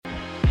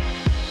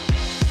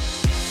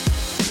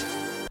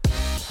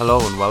Hello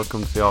and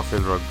welcome to the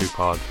Off-Field Rugby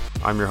Pod.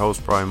 I'm your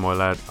host Brian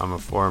Moylett. I'm a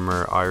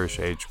former Irish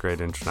age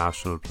grade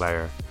international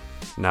player,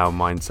 now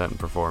mindset and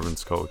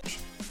performance coach.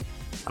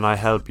 And I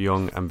help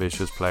young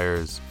ambitious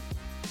players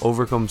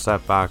overcome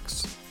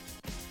setbacks,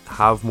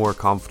 have more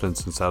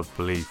confidence and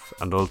self-belief,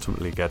 and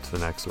ultimately get to the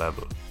next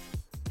level.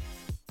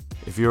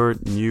 If you're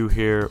new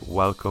here,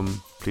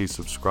 welcome. Please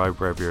subscribe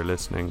wherever you're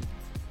listening.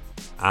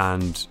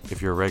 And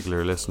if you're a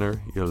regular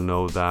listener, you'll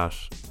know that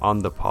on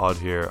the pod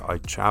here I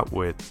chat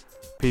with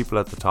people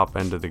at the top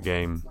end of the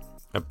game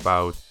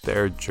about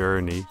their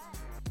journey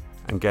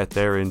and get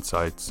their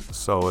insights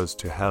so as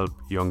to help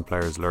young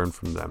players learn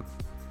from them.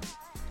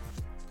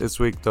 This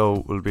week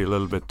though will be a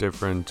little bit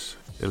different.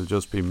 It'll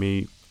just be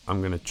me. I'm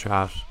going to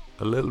chat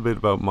a little bit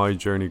about my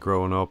journey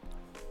growing up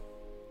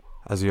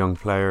as a young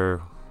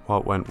player,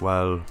 what went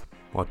well,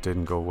 what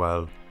didn't go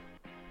well,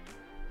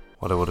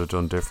 what I would have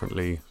done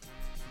differently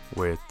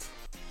with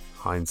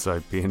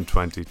hindsight being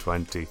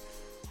 2020.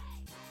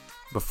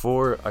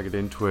 Before I get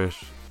into it,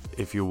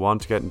 if you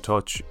want to get in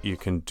touch, you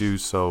can do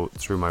so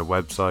through my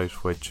website,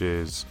 which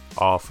is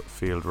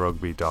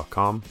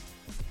offfieldrugby.com,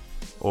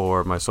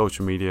 or my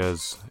social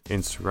medias,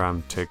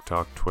 Instagram,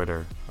 TikTok,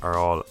 Twitter, are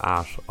all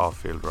at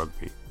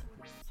offfieldrugby.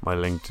 My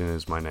LinkedIn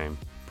is my name,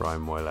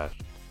 Brian Moylett.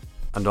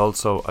 And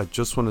also, I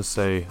just want to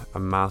say a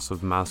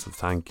massive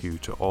thank you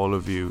to all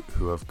of you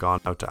who have gone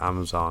out to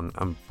Amazon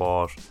and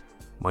bought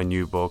my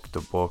new book,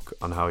 the book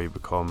on how you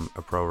become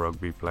a pro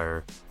rugby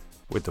player,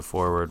 with the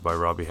foreword by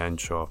Robbie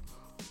Henshaw.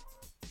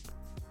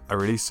 I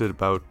released it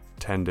about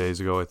 10 days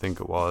ago, I think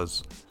it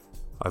was.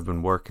 I've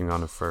been working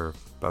on it for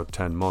about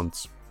 10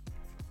 months.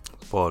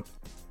 But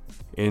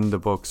in the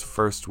book's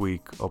first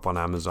week up on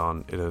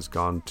Amazon, it has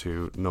gone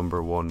to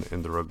number 1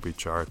 in the rugby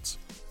charts,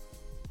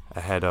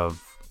 ahead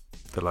of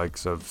the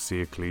likes of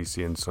Sia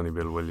Khaleesi and Sonny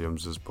Bill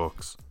Williams'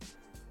 books.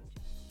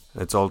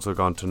 It's also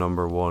gone to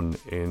number 1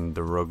 in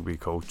the rugby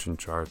coaching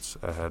charts,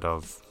 ahead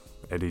of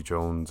Eddie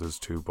Jones's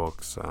 2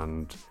 books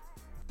and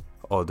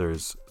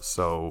others.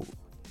 So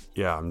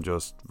yeah, I'm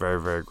just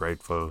very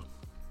grateful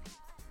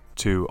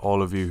to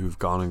all of you who've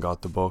gone and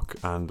got the book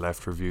and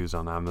left reviews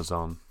on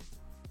Amazon.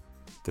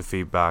 The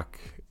feedback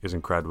is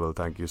incredible.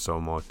 Thank you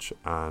so much,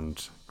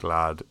 and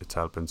glad it's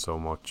helping so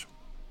much.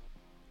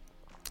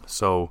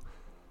 So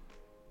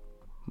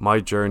my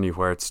journey,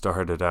 where it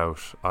started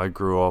out, I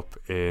grew up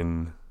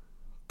in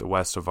the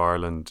west of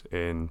Ireland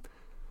in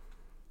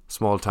a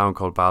small town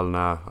called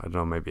Ballina. I don't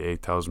know, maybe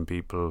 8,000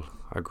 people.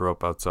 I grew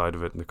up outside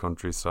of it in the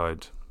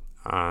countryside,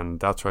 and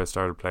that's where I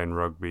started playing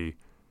rugby,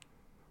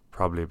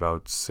 probably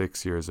about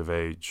 6 years of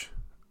age.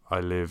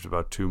 I lived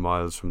about 2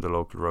 miles from the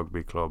local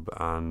rugby club,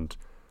 and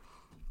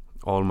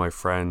all my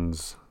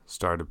friends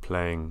started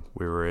playing.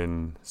 We were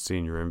in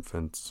senior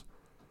infants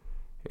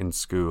in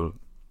school,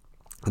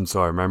 and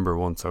so I remember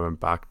once I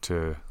went back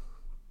to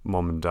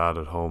mum and dad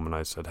at home and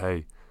I said,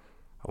 hey,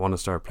 I want to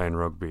start playing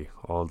rugby.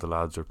 All the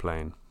lads are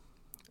playing.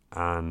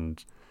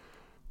 And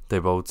they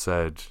both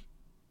said,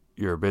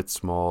 you're a bit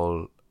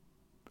small.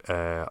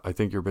 I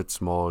think you're a bit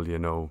small,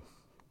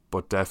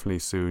 but definitely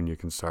soon you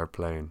can start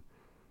playing.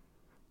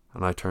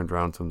 And I turned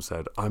around to them and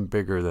said, I'm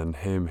bigger than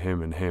him,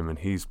 and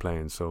he's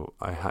playing, so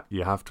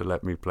you have to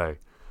let me play.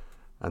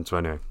 And so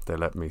anyway, they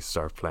let me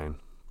start playing.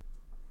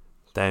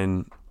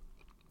 Then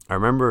I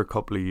remember a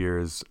couple of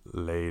years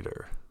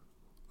later,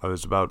 I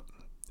was about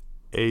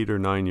 8 or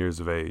 9 years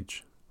of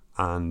age,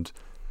 and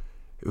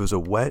it was a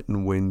wet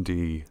and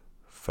windy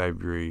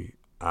February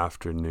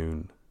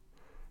afternoon.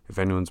 If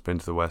anyone's been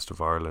to the west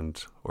of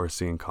Ireland or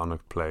seen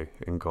Connacht play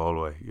in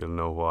Galway, you'll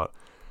know what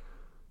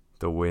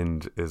the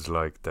wind is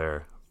like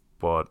there.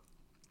 But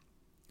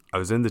I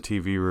was in the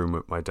TV room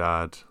with my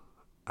dad,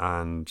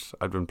 and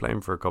I'd been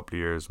playing for a couple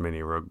of years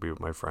mini rugby with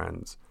my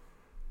friends.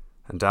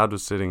 And Dad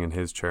was sitting in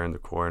his chair in the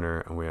corner,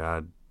 and we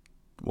had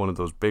one of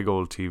those big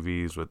old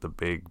TVs with the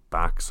big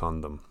backs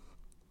on them.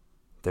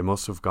 They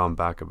must have gone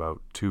back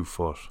about 2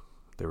 foot.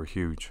 They were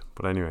huge.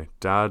 But anyway,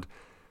 Dad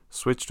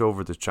switched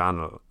over the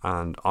channel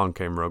and on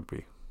came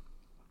rugby.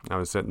 I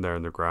was sitting there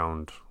in the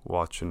ground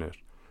watching it.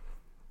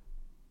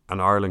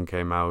 And Ireland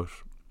came out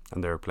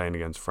and they were playing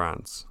against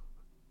France.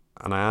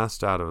 And I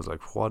asked Dad, I was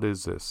like, what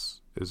is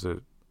this? Is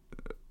it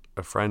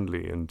a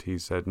friendly? And he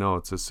said, no,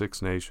 it's a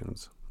Six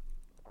Nations.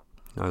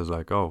 I was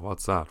like, oh,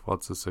 what's that?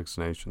 What's the Six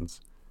Nations?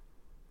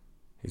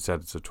 He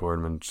said it's a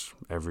tournament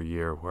every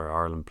year where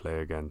Ireland play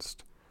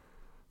against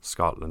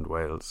Scotland,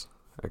 Wales,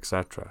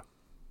 etc.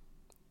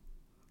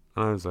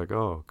 And I was like,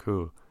 oh,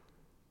 cool.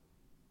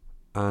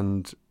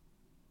 And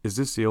is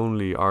this the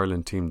only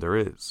Ireland team there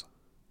is?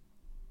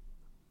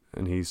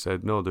 And he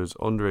said, no, there's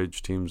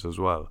underage teams as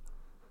well.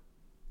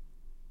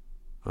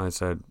 And I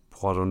said,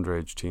 what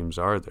underage teams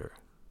are there?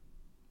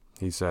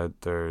 He said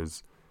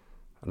there's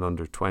an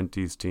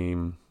under-20s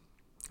team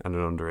and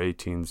an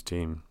under-18s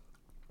team.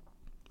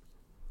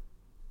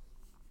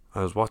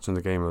 I was watching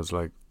the game, I was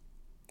like,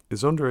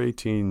 is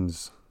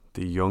under-18s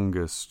the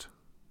youngest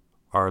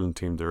Ireland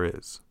team there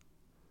is?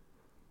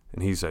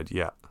 And he said,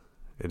 yeah,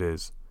 it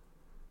is.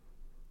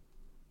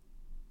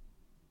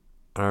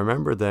 And I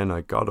remember then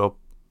I got up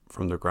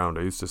from the ground.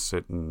 I used to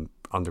sit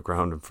on the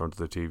ground in front of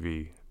the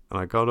TV, and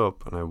I got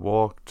up and I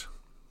walked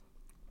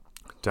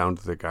down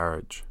to the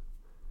garage.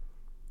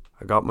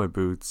 I got my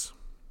boots,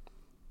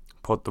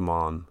 put them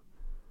on,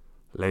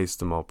 laced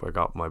them up. I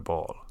got my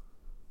ball,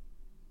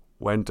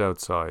 went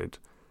outside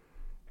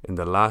in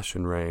the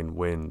lashing rain,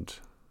 wind,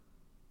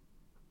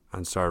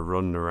 and started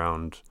running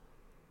around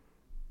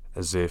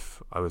as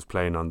if I was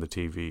playing on the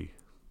TV.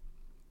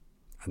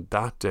 And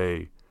that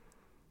day,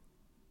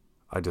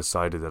 I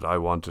decided that I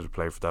wanted to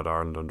play for that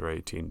Ireland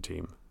under-18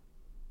 team.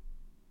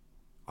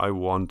 I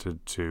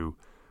wanted to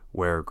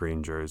wear a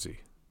green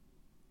jersey.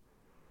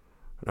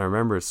 And I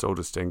remember it so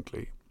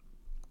distinctly.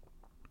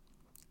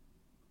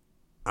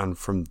 And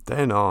from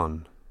then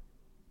on,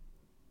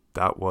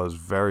 that was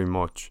very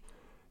much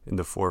in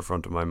the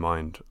forefront of my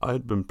mind. I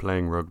had been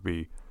playing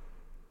rugby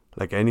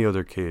like any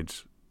other kid,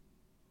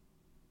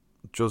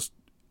 just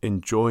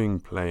enjoying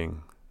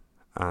playing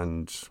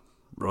and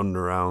running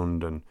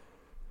around and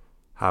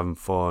having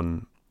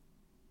fun.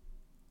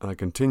 And I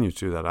continued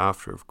to do that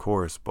after, of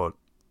course, but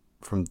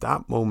from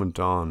that moment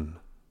on,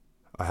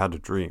 I had a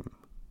dream.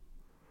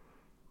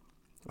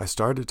 I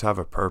started to have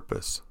a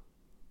purpose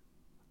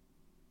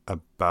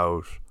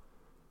about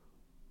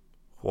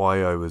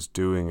why I was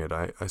doing it.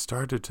 I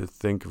started to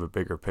think of a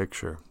bigger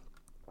picture.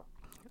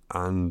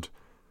 And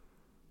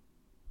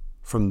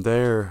from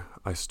there,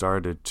 I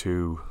started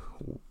to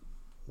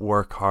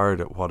work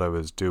hard at what I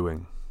was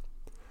doing.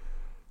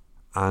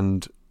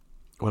 And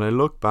when I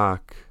look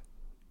back,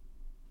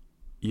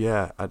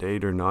 at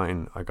 8 or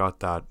 9, I got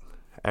that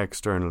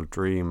external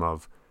dream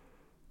of,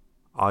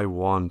 I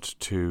want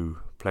to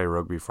play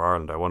rugby for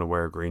Ireland. I want to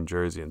wear a green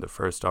jersey, and the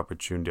first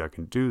opportunity I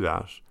can do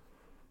that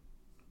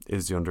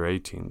is the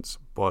under-18s.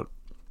 But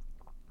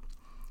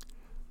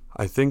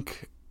I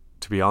think,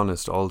 to be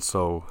honest,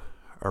 also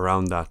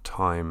around that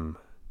time,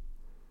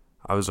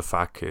 I was a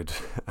fat kid,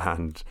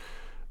 and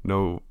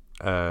no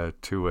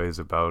two ways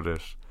about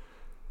it.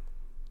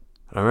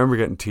 And I remember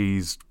getting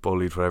teased,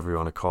 bullied, whatever you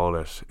want to call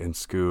it, in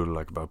school,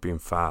 like about being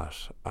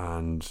fat.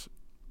 And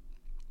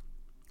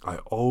I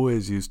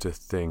always used to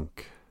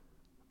think,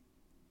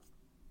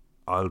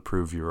 I'll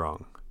prove you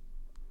wrong.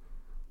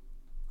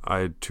 I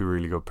had 2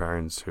 really good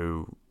parents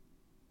who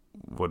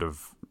would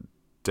have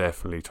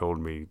definitely told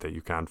me that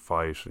you can't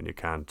fight and you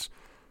can't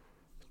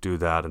do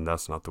that, and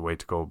that's not the way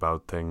to go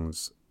about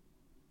things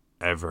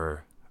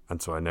ever.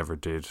 And so I never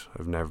did.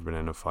 I've never been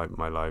in a fight in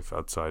my life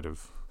outside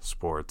of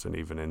sports, and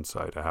even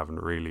inside I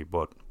haven't really.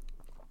 But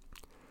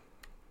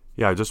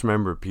yeah, I just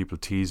remember people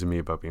teasing me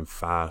about being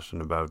fat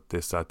and about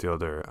this, that, the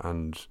other,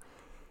 and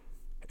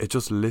it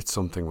just lit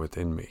something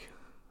within me.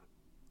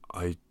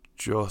 I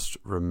just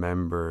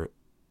remember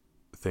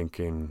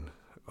thinking,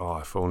 oh,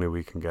 if only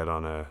we can get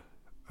on a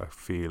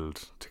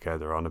field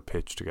together, on a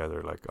pitch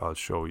together, like, I'll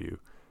show you.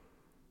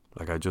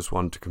 Like, I just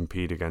wanted to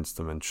compete against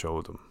them and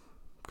show them.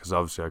 Because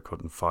obviously I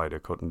couldn't fight, I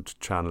couldn't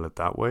channel it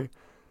that way,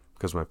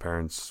 because my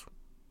parents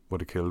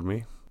would have killed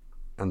me.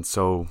 And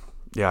so,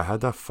 I had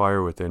that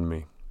fire within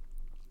me.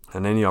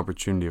 And any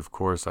opportunity, of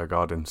course, I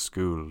got in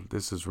school,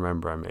 this is,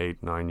 remember, I'm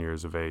 8, 9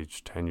 years of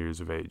age, 10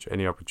 years of age,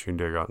 any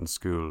opportunity I got in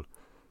school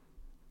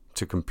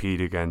to compete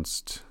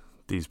against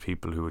these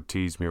people who would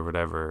tease me or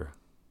whatever,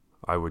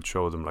 I would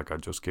show them. Like,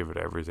 I'd just give it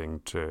everything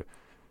to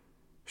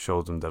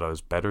show them that I was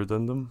better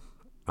than them.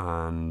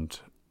 And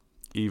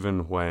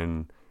even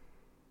when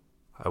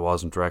I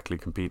wasn't directly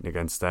competing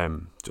against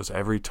them, just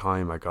every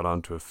time I got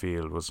onto a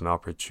field was an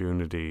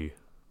opportunity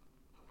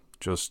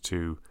just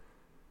to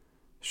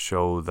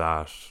show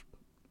that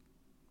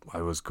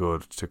I was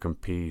good, to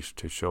compete,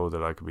 to show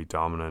that I could be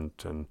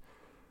dominant and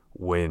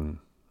win.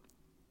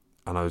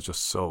 And I was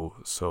just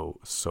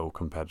so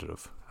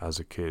competitive as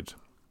a kid.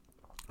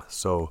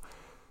 So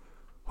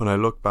when I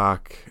look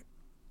back,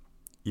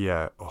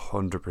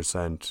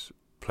 100%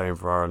 playing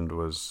for Ireland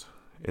was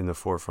in the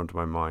forefront of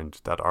my mind,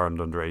 that Ireland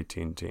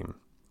under-18 team.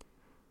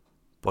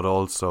 But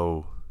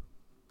also,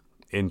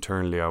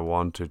 internally, I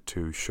wanted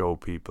to show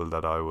people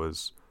that I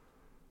was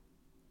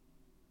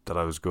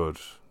good,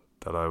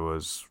 that I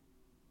was,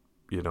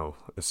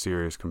 a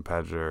serious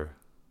competitor,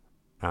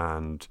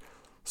 and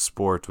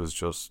sport was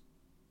just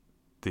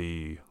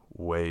the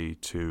way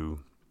to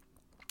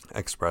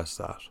express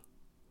that.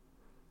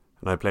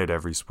 And I played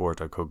every sport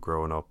I could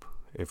growing up.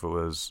 If it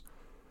was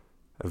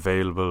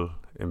available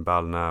in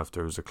Ballina, if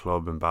there was a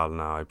club in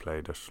Ballina, I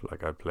played it.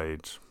 Like, I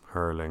played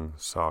hurling,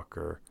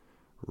 soccer,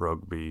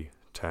 rugby,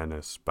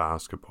 tennis,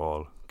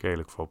 basketball,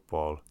 Gaelic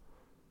football,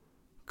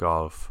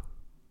 golf,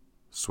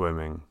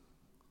 swimming,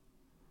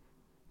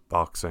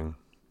 boxing.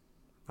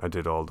 I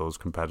did all those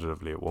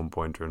competitively at one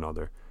point or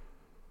another.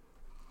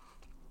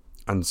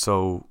 And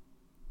so,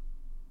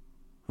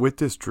 with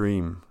this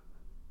dream,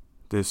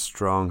 this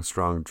strong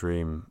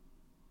dream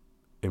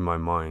in my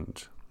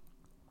mind,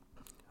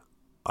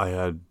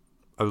 I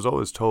was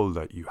always told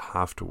that you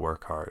have to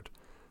work hard.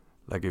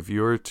 Like, if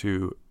you're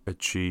to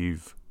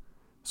achieve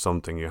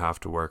something, you have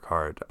to work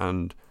hard.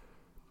 And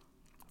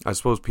I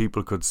suppose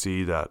people could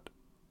see that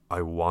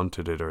I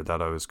wanted it, or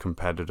that I was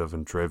competitive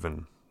and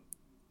driven.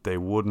 they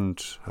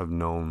wouldn't have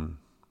known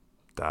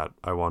that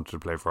I wanted to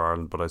play for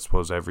Ireland, but I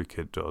suppose every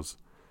kid does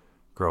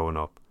growing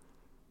up.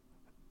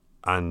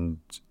 And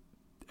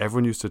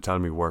everyone used to tell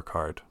me work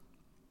hard.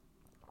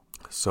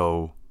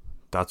 So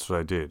that's what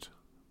I did.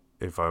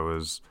 If I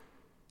was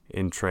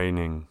in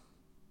training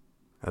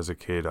as a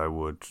kid, I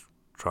would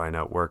try and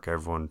outwork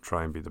everyone,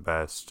 try and be the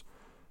best,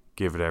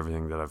 give it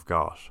everything that I've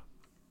got.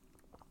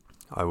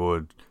 I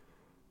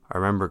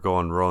remember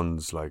going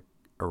runs like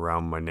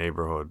around my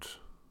neighborhood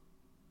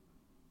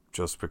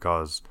just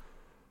because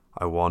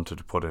I wanted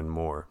to put in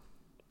more.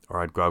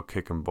 Or I'd go out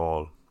kicking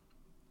ball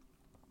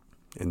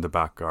in the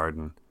back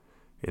garden,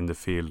 in the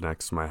field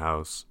next to my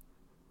house.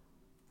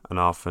 And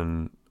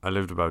often, I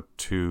lived about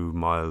 2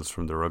 miles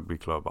from the rugby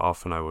club.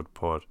 Often I would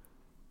put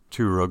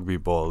 2 rugby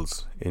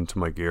balls into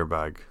my gear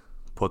bag,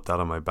 put that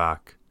on my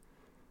back,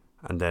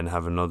 and then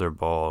have another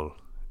ball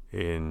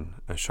in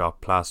a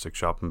plastic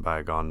shopping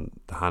bag on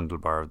the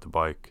handlebar of the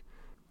bike.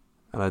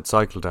 And I'd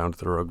cycle down to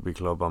the rugby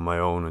club on my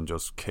own and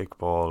just kick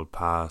ball,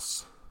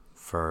 pass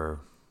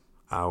for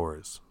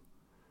hours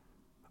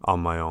on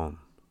my own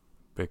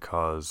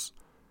because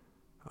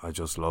I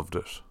just loved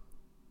it.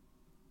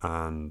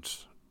 And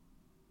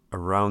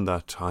around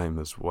that time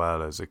as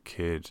well, as a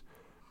kid,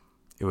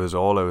 it was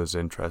all I was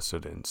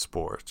interested in,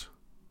 sport.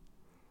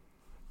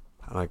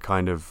 And I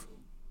kind of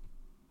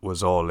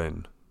was all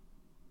in.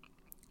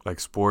 Like,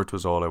 sport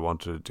was all I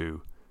wanted to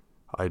do.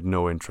 I had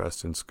no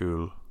interest in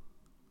school.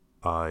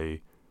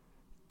 I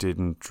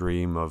didn't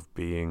dream of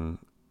being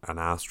an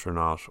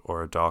astronaut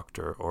or a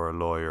doctor or a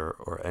lawyer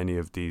or any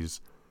of these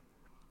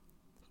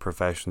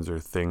professions or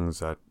things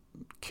that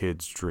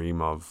kids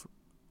dream of.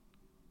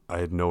 I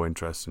had no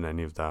interest in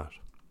any of that.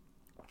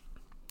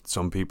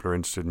 Some people are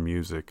interested in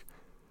music.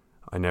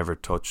 I never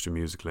touched a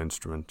musical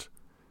instrument.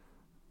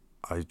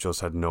 I just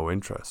had no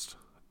interest.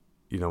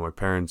 You know, my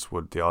parents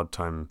would the odd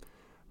time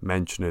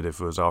mention it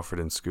if it was offered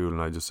in school,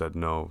 and I just said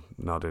no,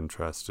 not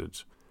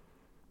interested.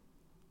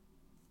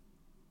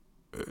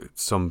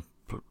 Some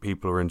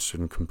people were interested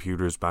in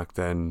computers back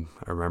then.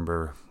 I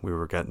remember we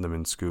were getting them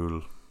in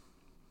school.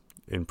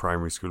 In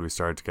primary school, we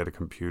started to get a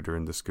computer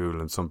in the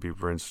school, and some people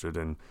were interested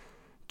in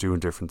doing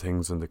different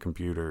things on the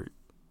computer.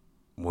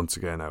 Once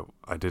again,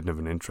 I didn't have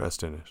an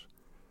interest in it.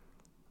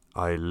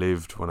 I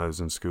lived when I was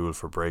in school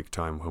for break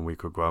time, when we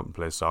could go out and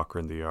play soccer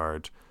in the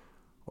yard,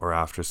 or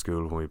after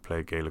school when we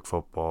played Gaelic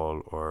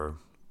football or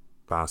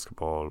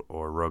basketball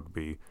or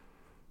rugby,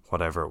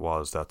 whatever it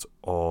was. That's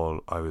all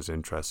I was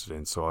interested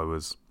in. So I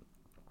was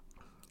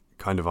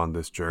kind of on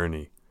this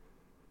journey,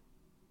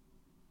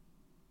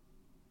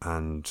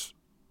 and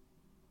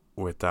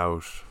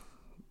without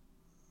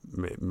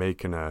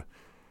making a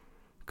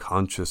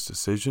conscious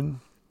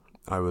decision,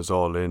 I was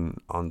all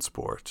in on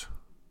sport,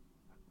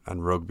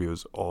 and rugby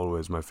was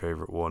always my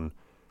favourite one.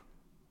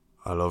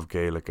 I love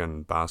Gaelic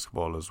and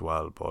basketball as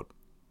well, but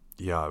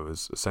yeah, I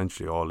was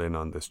essentially all in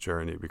on this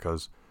journey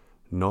because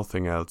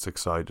nothing else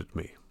excited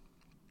me.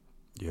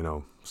 You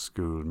know,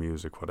 school,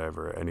 music,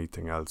 whatever,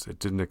 anything else. It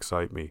didn't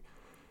excite me.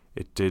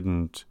 It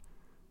didn't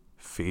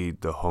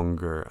feed the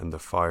hunger and the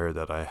fire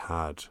that I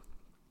had.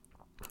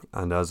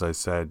 And as I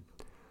said,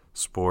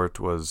 sport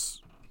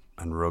was,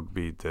 and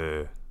rugby,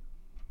 the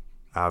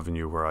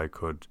avenue where I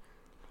could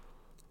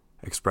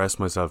express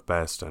myself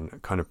best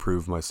and kind of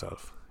prove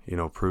myself. You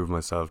know, prove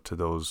myself to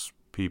those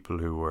people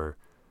who were,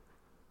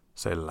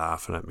 say,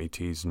 laughing at me,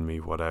 teasing me,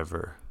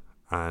 whatever.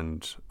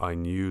 And I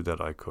knew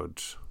that I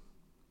could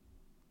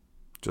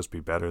just be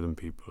better than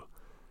people.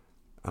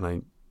 And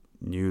I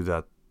knew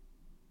that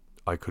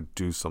I could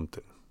do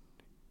something,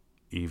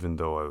 even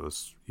though I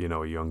was, you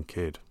know, a young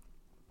kid.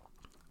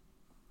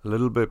 A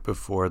little bit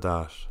before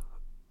that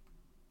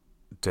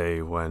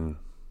day when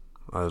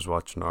I was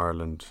watching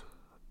Ireland,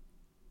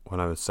 when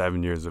I was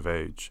 7 years of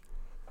age,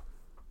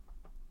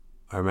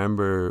 I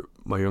remember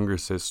my younger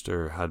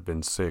sister had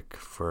been sick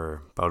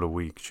for about a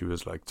week. She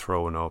was like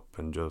throwing up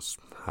and just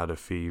had a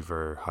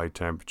fever, high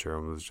temperature,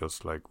 and was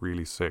just like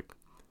really sick.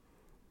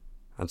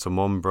 And so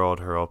Mum brought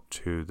her up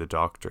to the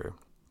doctor,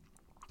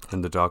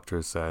 and the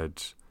doctor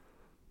said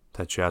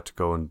that she had to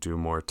go and do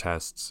more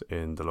tests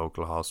in the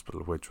local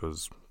hospital, which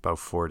was about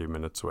 40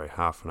 minutes away,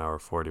 half an hour,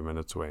 40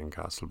 minutes away in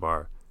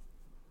Castlebar.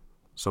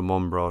 So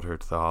Mum brought her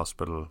to the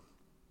hospital,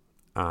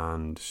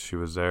 and she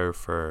was there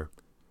for,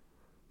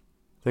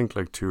 I think,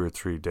 like 2 or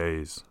 3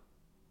 days.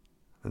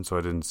 And so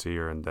I didn't see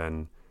her. And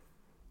then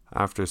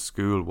after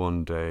school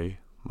one day,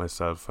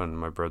 myself and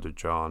my brother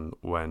John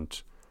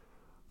went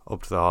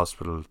up to the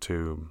hospital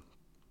to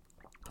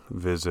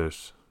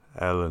visit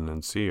Ellen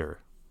and see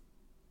her.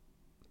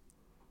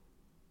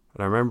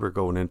 And I remember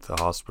going into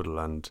the hospital,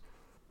 and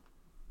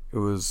it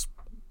was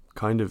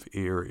kind of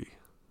eerie.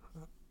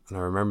 And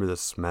I remember the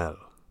smell,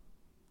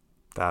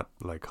 that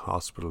like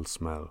hospital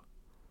smell.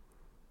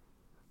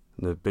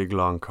 And the big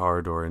long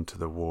corridor into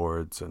the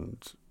wards,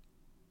 and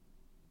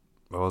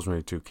I wasn't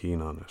really too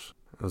keen on it.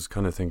 I was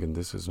kind of thinking,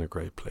 this isn't a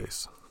great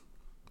place.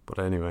 But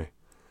anyway,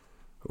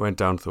 I went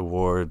down to the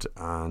ward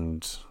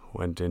and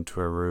went into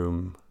a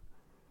room,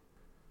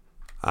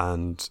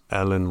 and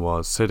Ellen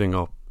was sitting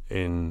up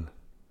in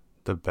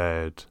the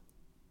bed.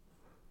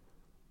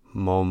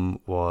 Mum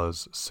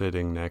was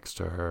sitting next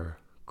to her,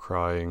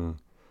 crying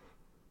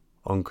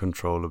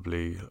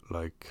uncontrollably,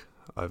 like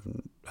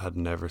had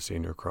never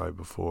seen her cry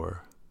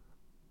before.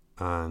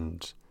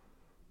 And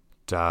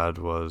Dad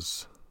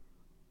was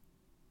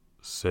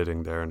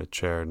sitting there in a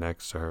chair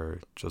next to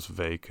her, just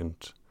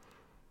vacant,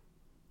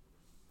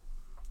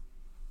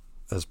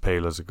 as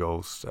pale as a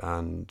ghost.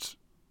 And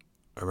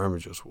I remember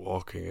just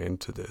walking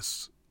into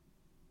this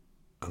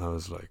and I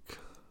was like,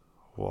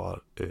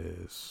 what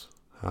is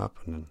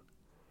happening?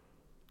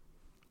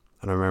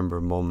 And I remember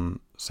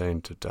Mum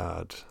saying to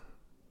Dad,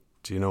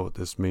 do you know what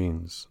this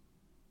means?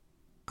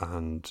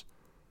 And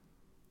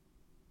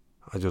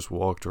I just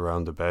walked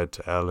around the bed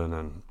to Ellen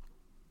and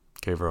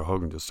gave her a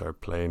hug and just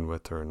started playing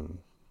with her and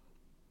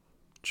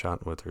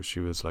chatting with her. She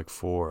was like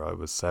 4, I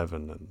was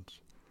 7, and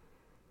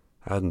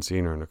I hadn't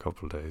seen her in a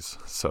couple of days,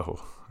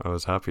 so I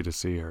was happy to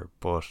see her.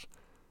 But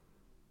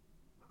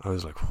I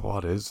was like,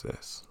 what is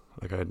this?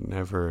 Like, I'd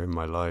never in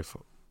my life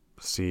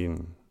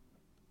seen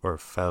or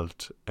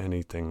felt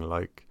anything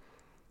like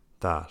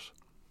that.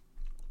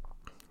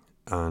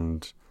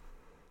 And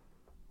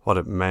what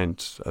it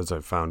meant, as I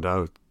found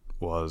out,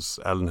 was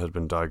Ellen had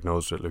been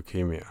diagnosed with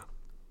leukemia.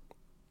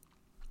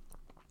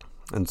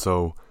 And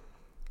so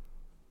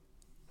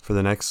for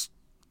the next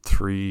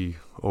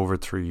over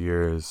 3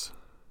 years,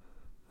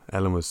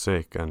 Ellen was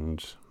sick,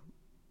 and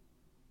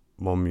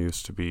Mum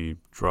used to be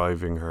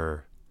driving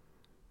her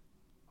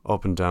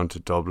up and down to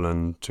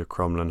Dublin, to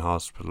Crumlin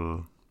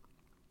Hospital.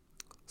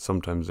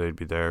 Sometimes they'd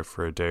be there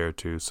for a day or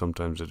two,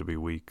 sometimes it'd be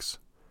weeks.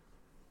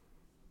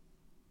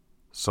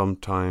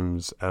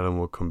 Sometimes Ellen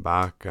would come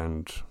back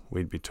and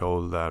we'd be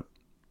told that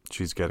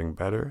she's getting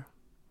better.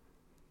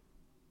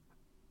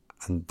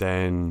 And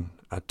then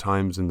at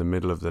times in the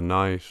middle of the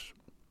night,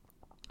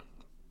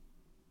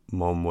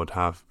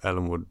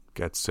 Ellen would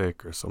get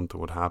sick or something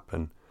would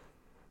happen,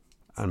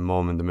 and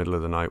Mum in the middle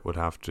of the night would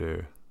have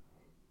to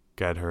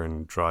get her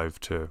and drive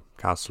to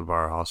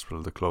Castlebar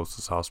Hospital, the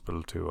closest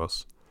hospital to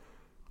us,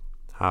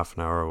 half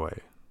an hour away.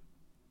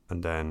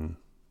 And then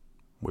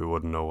we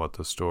wouldn't know what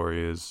the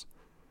story is.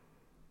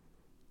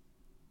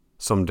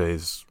 Some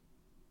days,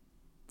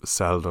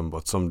 seldom,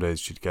 but some days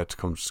she'd get to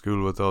come to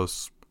school with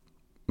us.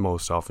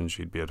 Most often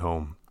she'd be at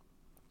home.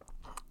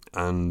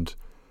 And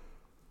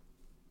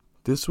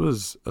this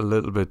was a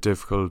little bit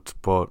difficult,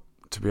 but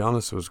to be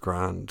honest, it was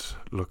grand.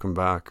 Looking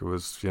back, it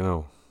was, we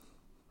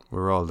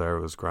were all there,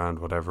 it was grand,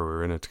 whatever, we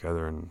were in it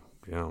together, and,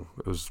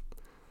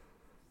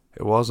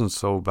 it wasn't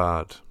so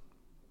bad.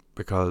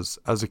 Because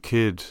as a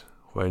kid,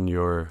 when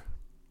you're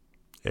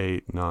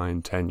 8,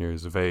 9, 10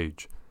 years of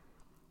age,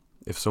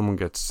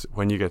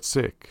 when you get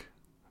sick,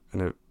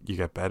 you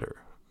get better.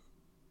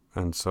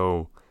 And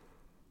so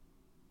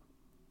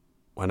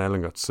when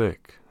Ellen got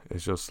sick,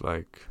 it's just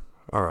like,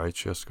 alright,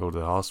 she has to go to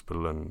the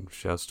hospital and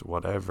she has to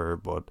whatever,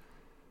 but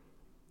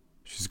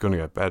she's going to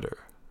get better.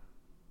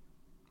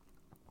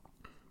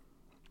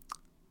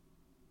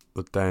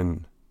 But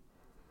then,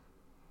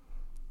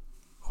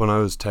 when I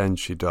was 10,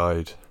 she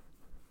died.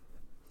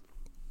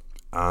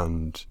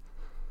 And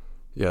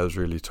yeah, it was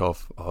really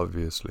tough,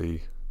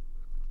 obviously.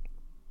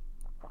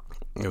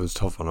 It was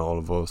tough on all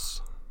of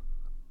us.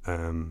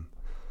 And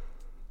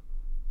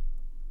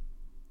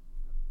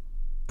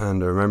I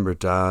remember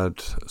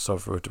Dad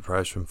suffered with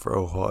depression for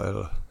a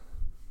while.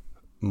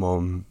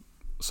 Mum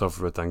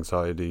suffered with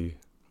anxiety.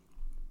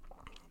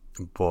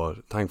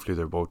 But thankfully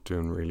they're both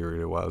doing really,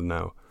 really well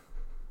now.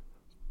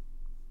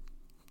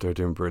 They're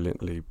doing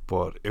brilliantly.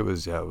 But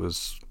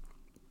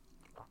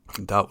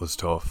that was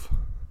tough.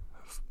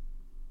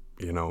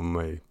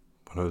 When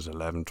I was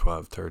 11,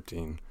 12,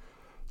 13,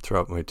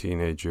 throughout my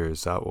teenage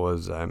years, that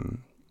was,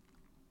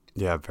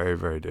 very,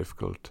 very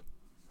difficult.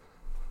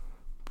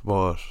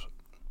 But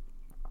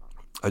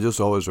I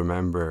just always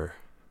remember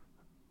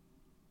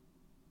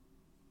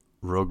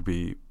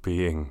rugby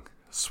being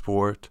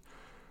sport.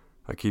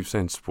 I keep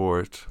saying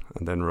sport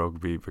and then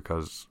rugby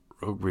because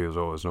rugby is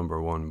always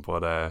number one.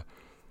 But I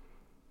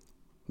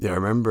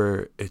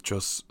remember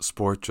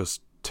sport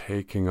just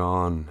taking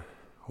on,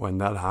 when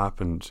that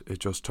happened, it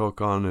just took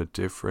on a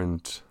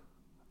different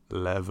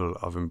level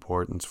of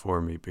importance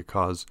for me,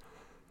 because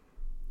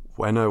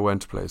when I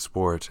went to play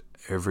sport,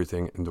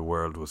 everything in the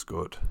world was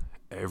good.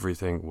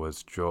 Everything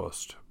was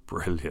just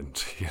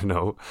brilliant,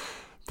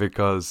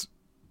 because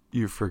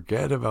you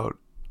forget about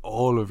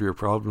all of your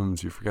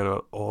problems, you forget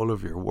about all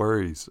of your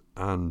worries,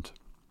 and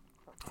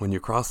when you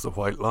cross the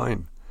white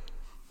line,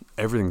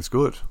 everything's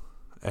good.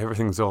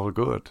 Everything's all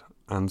good.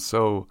 And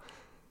so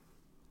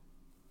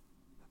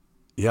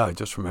I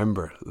just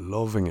remember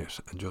loving it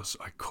and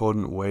I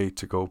couldn't wait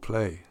to go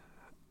play.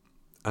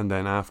 And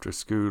then after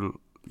school,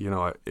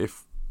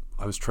 if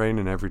I was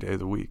training every day of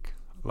the week,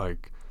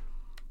 like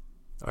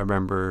I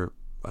remember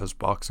I was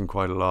boxing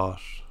quite a lot.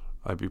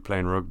 I'd be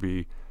playing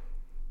rugby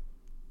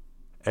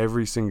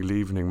every single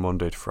evening,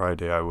 Monday to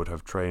Friday. I would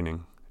have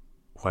training.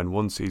 When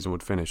one season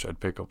would finish, I'd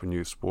pick up a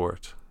new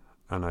sport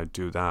and I'd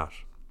do that.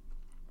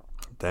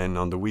 Then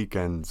on the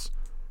weekends,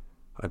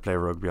 I'd play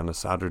rugby on a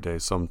Saturday,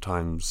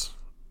 sometimes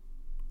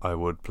I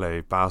would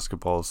play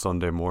basketball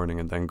Sunday morning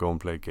and then go and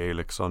play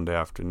Gaelic Sunday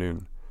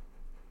afternoon.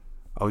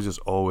 I was just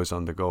always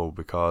on the go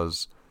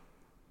because,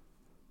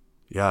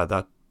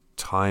 that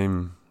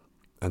time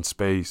and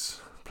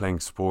space playing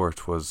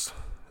sport was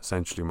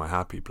essentially my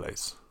happy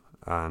place.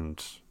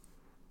 And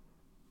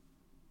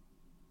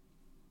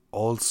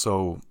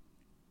also,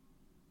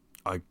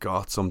 I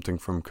got something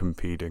from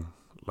competing.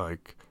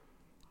 Like,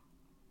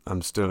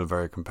 I'm still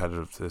very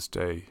competitive to this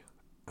day,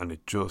 and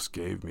it just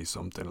gave me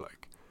something.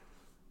 Like,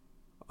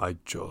 I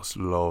just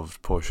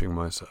loved pushing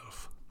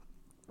myself.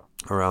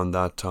 Around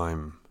that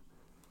time,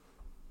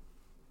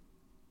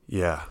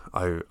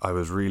 I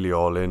was really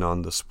all in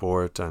on the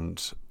sport,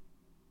 and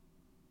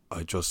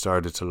I just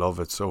started to love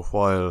it. So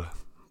while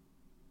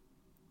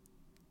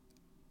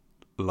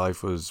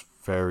life was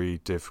very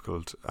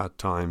difficult at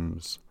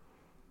times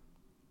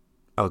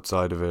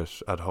outside of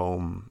it, at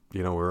home,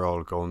 we're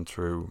all going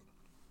through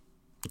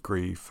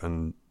grief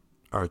and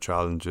our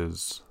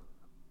challenges,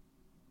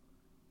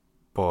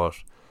 but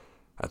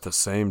at the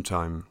same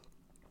time,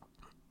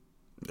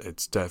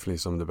 it's definitely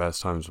some of the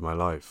best times of my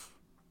life.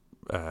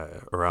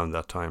 Around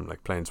that time,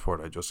 like playing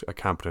sport, I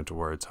can't put into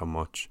words how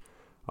much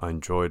I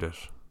enjoyed it.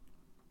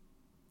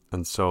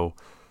 And so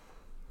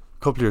a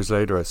couple of years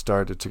later, I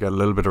started to get a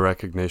little bit of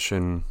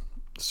recognition,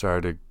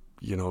 started,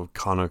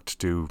 Connacht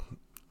to do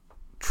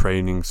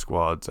training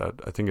squads at,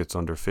 I think it's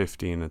under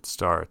 15 it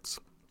starts.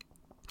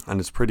 And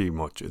it's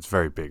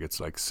very big. It's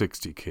like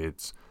 60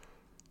 kids,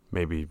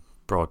 maybe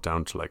brought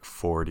down to like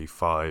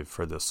 45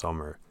 for the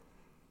summer.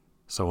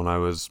 So when I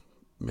was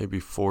maybe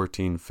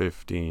 14,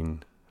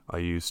 15, I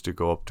used to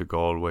go up to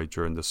Galway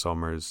during the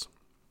summers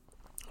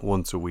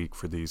once a week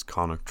for these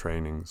Connacht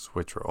trainings,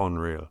 which were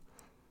unreal.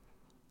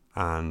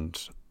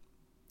 And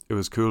it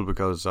was cool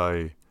because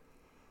I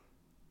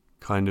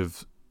kind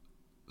of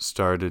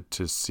started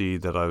to see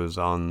that I was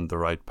on the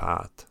right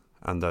path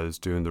and that I was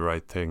doing the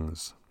right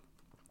things.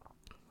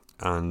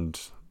 And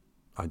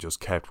I just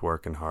kept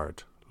working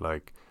hard.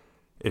 Like,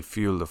 it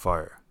fueled the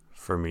fire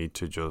for me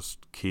to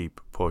just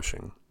keep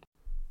pushing.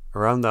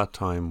 Around that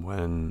time,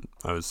 when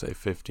I would say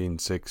 15,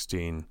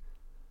 16,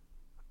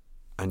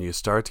 and you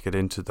start to get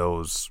into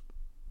those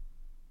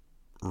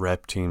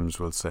rep teams,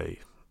 we'll say,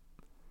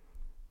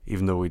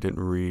 even though we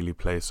didn't really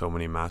play so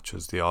many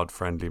matches, the odd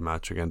friendly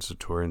match against a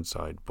touring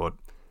side, but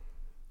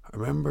I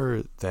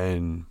remember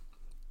then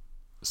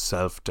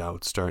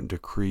self-doubt starting to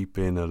creep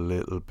in a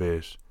little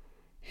bit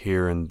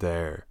here and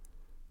there.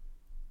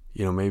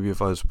 Maybe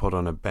if I was put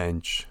on a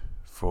bench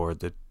for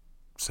the,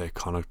 say,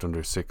 Connacht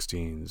under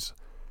 16s,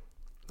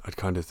 I'd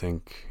kind of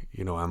think,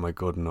 am I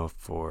good enough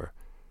for,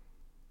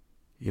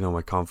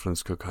 my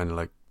confidence could kind of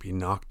like be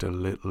knocked a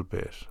little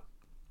bit.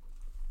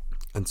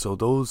 And so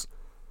those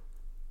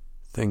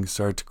things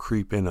started to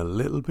creep in a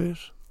little bit,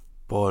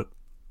 but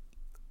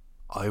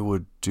I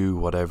would do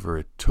whatever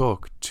it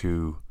took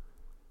to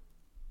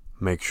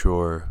make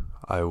sure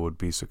I would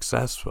be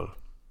successful.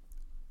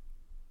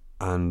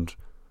 And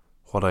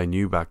what I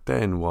knew back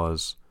then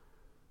was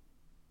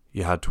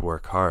you had to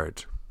work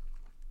hard.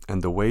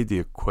 And the way the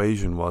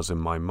equation was in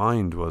my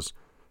mind was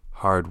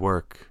hard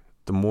work.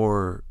 The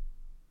more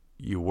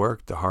you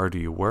work, the harder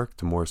you work,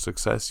 the more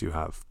success you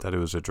have. That it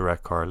was a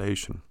direct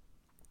correlation.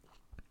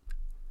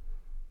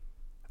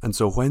 And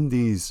so when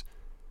these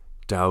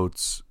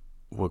doubts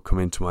would come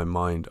into my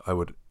mind, I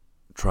would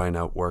try and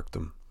outwork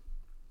them.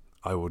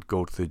 I would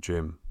go to the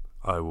gym.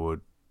 I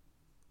would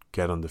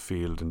get on the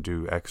field and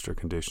do extra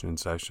conditioning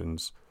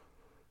sessions.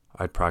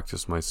 I'd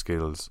practice my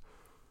skills.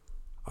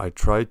 I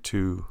tried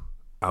to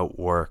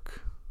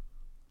outwork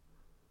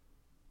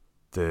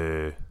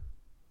the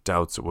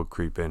doubts that would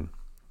creep in.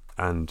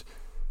 And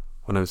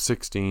when I was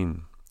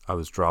 16, I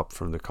was dropped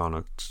from the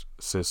Connacht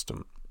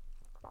system.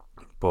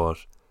 But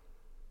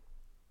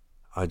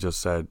I just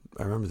said,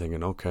 I remember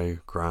thinking, okay,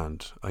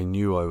 grand. I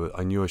knew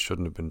I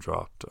shouldn't have been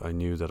dropped. I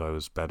knew that I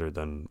was better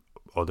than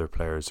other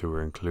players who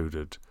were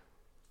included.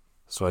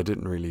 So I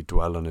didn't really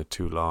dwell on it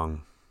too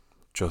long.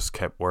 Just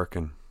kept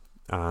working.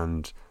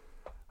 And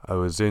I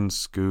was in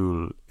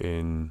school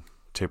in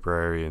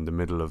Tipperary in the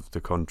middle of the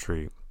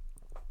country.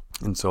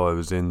 And so I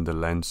was in the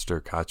Leinster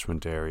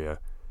catchment area.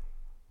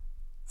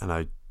 And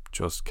I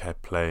just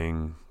kept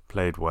playing,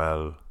 played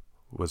well,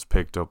 was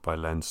picked up by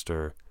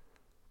Leinster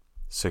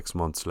 6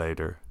 months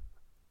later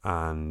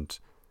and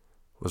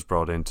was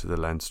brought into the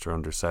Leinster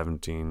under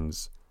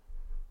 17s,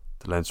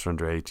 the Leinster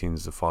under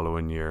 18s the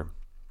following year.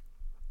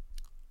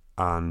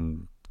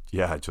 And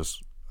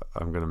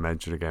I'm going to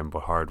mention again,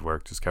 but hard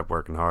work, just kept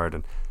working hard,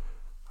 and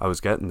I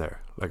was getting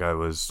there. Like, I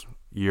was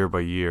year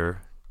by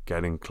year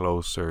getting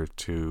closer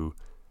to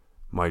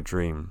my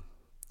dream.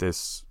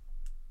 This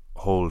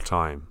whole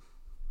time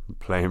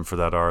playing for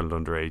that Ireland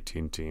under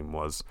 18 team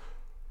was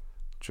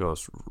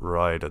just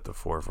right at the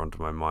forefront of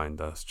my mind.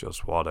 That's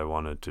just what I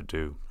wanted to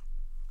do.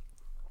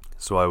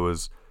 So I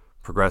was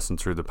progressing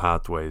through the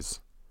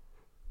pathways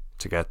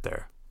to get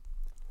there.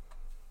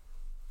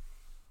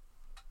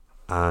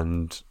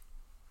 And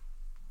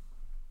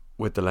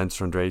with the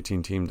Leinster under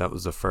 18 team, that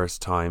was the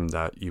first time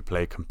that you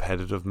play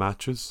competitive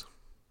matches.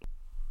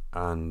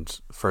 and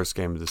first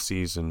game of the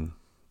season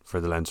for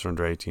the Leinster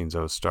under-18s,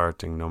 I was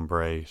starting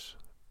number 8,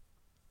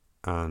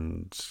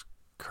 and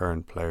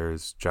current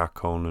players, Jack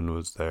Conan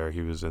was there,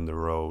 he was in the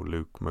row,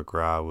 Luke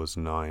McGrath was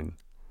 9.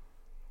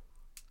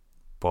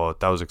 But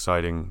that was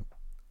exciting.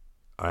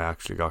 I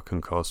actually got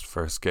concussed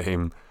first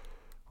game.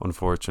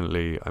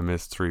 Unfortunately, I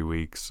missed 3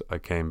 weeks. I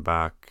came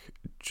back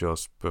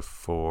just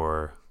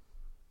before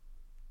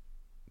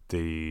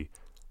the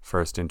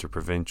first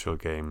interprovincial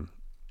game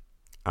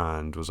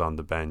and was on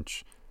the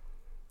bench.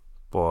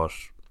 But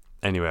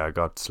anyway, I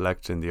got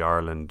selected in the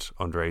Ireland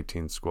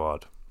under-18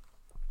 squad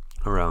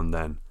around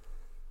then.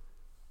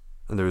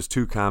 And there was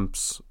 2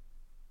 camps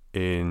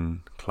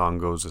in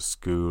Clongowes, a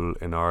school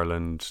in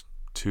Ireland,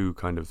 2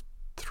 kind of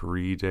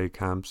 3-day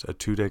camps, a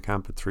 2-day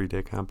camp, a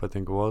 3-day camp, I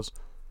think it was.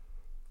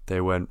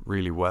 They went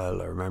really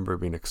well. I remember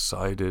being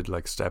excited,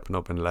 like stepping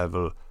up in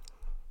level.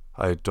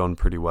 I had done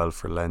pretty well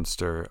for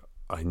Leinster.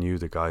 I knew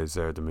the guys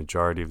there. The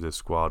majority of the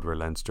squad were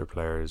Leinster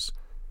players,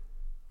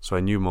 so I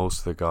knew most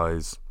of the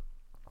guys.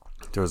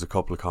 There was a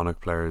couple of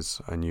Connacht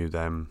players. I knew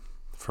them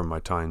from my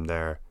time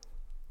there.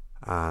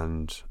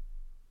 And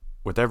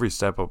with every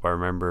step up, I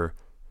remember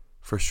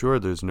for sure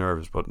there's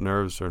nerves, but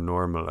nerves are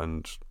normal,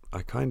 and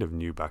I kind of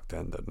knew back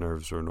then that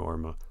nerves were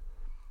normal.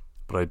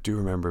 But I do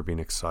remember being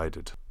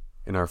excited.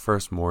 In our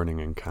first morning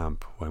in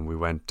camp, when we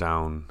went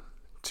down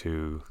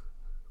to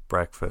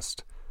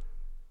breakfast,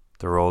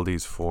 there were all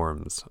these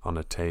forms on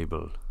a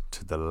table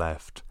to the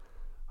left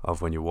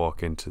of when you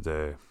walk into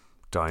the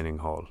dining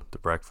hall, the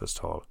breakfast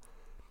hall.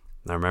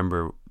 And I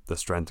remember the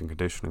strength and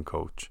conditioning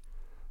coach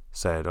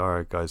said,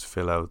 "Alright guys,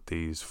 fill out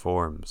these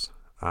forms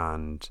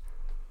and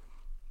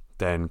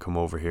then come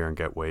over here and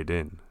get weighed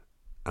in."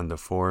 And the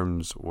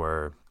forms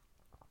were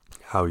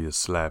how you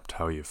slept,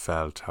 how you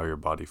felt, how your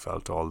body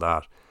felt, all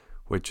that,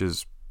 which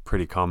is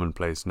pretty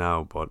commonplace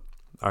now. But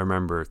I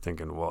remember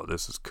thinking, wow,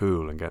 this is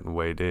cool, and getting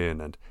weighed in,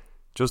 and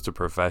just the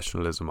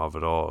professionalism of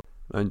it all.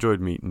 I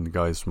enjoyed meeting the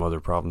guys from other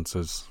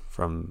provinces,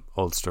 from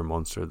Ulster,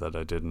 Munster, that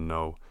I didn't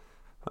know.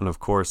 And of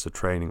course the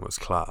training was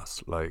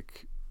class.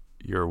 Like,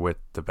 you're with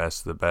the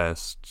best of the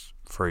best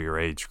for your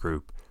age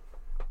group,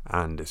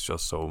 and it's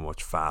just so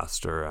much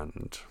faster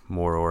and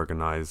more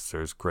organised.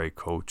 There's great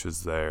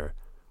coaches there.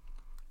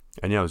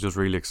 And yeah, it was just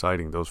really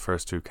exciting. Those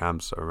first 2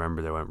 camps, I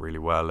remember they went really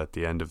well. At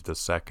the end of the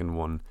second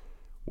one,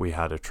 we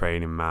had a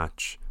training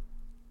match.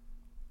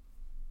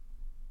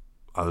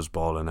 I was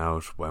balling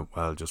out, went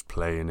well, just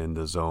playing in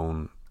the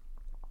zone.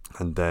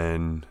 And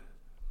then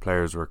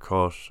players were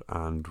cut,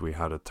 and we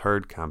had a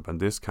third camp. And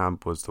this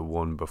camp was the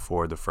one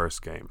before the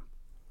first game.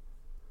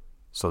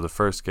 So the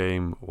first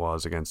game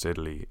was against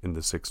Italy in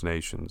the Six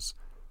Nations.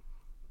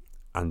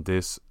 And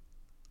this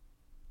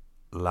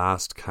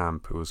last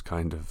camp,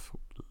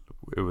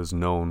 it was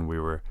known, we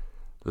were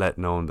let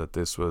known that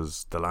this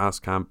was the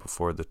last camp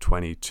before the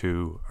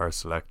 22 are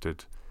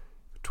selected,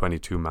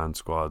 22-man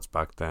squads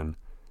back then,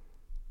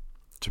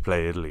 to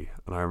play Italy.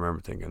 And I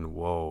remember thinking,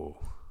 whoa,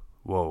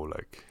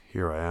 like,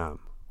 here I am,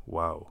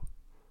 wow.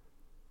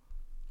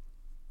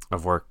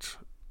 I've worked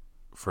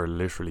for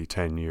literally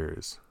 10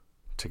 years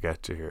to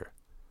get to here.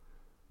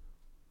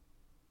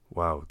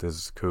 Wow, this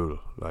is cool.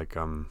 Like,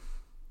 I'm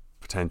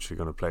potentially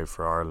going to play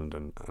for Ireland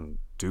and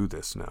do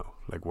this now.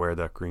 Like, wear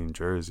that green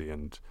jersey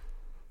and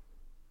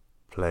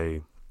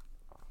play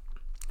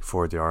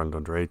for the Ireland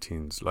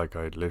under-18s like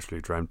I'd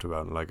literally dreamt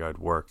about, and like I'd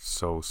worked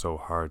so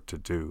hard to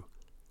do.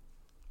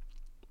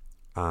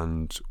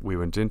 And we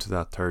went into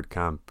that third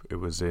camp. It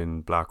was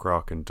in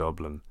Blackrock in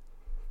Dublin.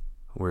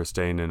 We were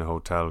staying in a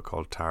hotel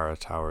called Tara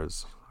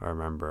Towers, I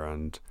remember.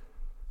 And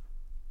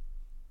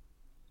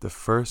the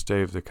first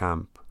day of the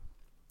camp,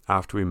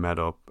 after we met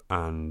up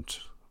and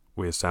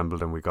we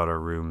assembled and we got our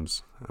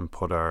rooms and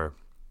put our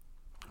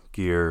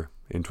gear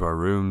into our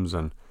rooms,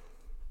 and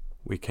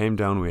we came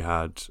down, we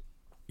had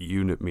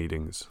unit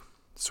meetings.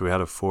 So we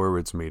had a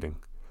forwards meeting.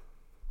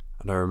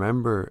 And I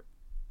remember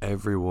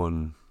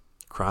everyone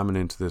cramming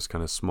into this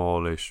kind of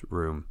smallish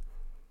room,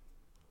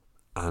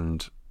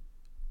 and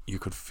you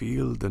could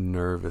feel the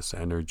nervous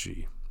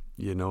energy,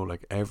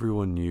 like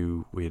everyone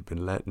knew. We had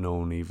been let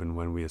known even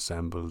when we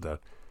assembled that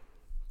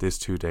this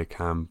 2-day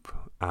camp,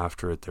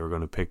 after it they were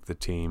going to pick the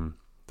team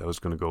that was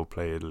going to go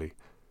play Italy.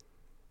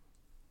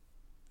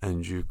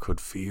 And you could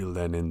feel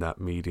then in that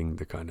meeting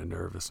the kind of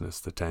nervousness,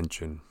 the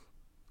tension.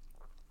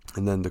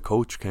 And then the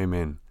coach came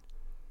in,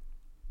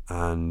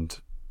 and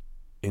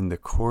in the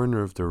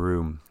corner of the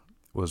room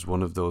was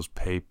one of those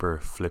paper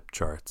flip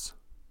charts.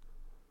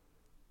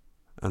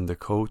 And the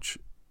coach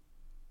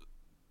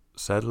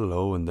said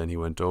hello, and then he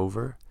went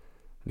over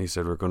and he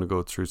said, "We're going to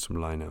go through some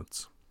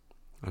lineouts."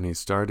 And he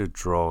started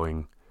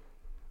drawing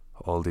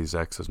all these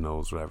X's and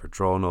O's, whatever,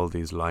 drawing all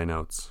these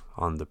lineouts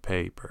on the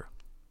paper.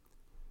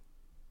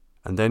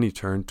 And then he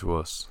turned to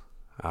us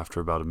after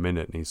about a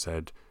minute and he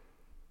said,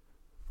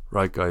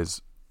 "Right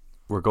guys,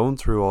 we're going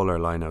through all our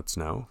lineouts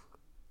now,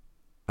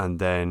 and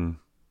then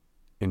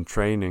in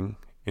training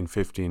in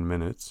 15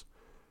 minutes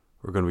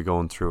we're going to be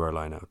going through our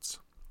lineouts.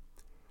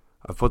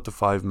 I've put the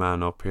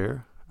 5-man up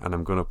here, and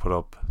I'm going to put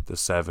up the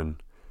 7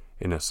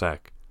 in a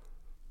sec.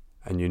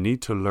 And you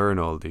need to learn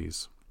all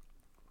these.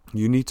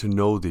 You need to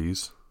know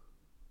these,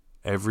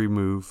 every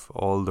move,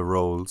 all the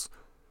roles,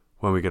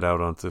 when we get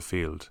out onto the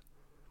field.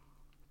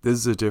 This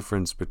is the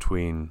difference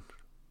between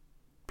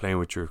playing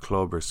with your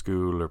club or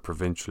school or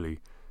provincially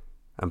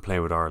and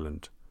playing with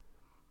Ireland.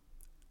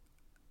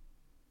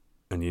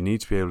 And you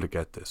need to be able to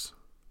get this.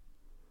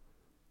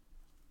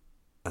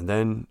 And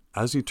then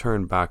as you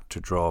turn back to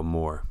draw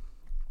more,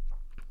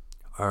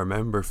 I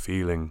remember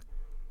feeling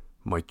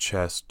my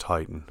chest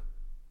tighten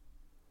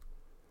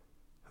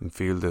and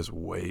feel this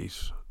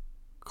weight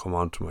come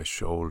onto my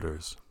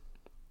shoulders.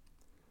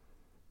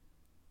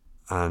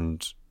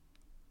 And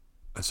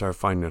I started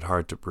finding it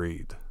hard to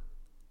breathe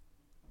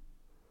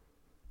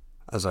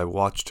as I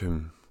watched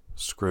him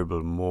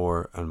scribble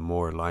more and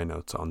more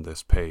lineouts on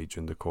this page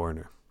in the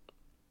corner.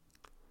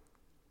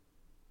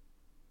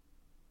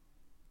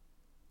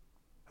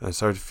 And I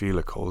started to feel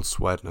a cold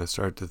sweat, and I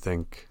started to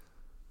think,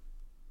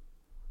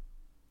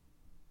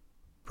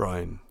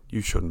 Brian,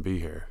 you shouldn't be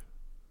here.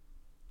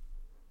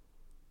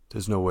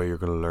 There's no way you're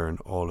going to learn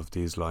all of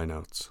these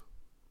lineouts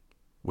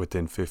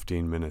within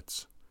 15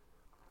 minutes.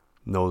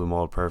 Know them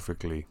all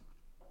perfectly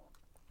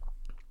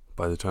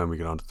by the time we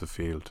get onto the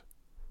field.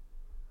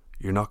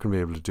 You're not going to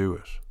be able to do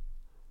it.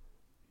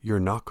 You're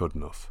not good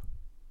enough.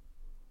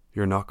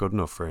 You're not good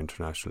enough for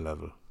international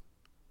level.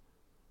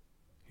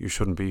 You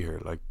shouldn't be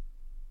here. Like,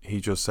 he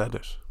just said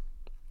it.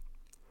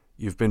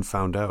 You've been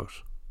found out.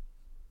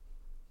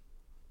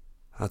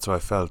 That's how I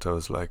felt. I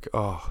was like,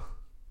 oh.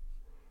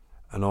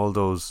 And all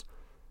those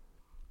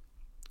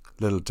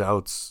little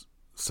doubts,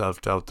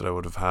 self-doubt that I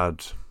would have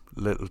had,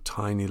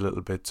 tiny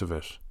little bits of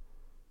it.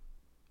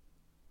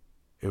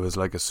 It was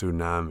like a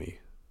tsunami.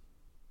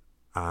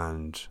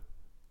 And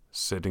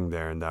sitting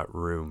there in that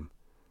room,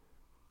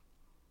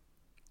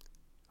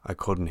 I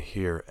couldn't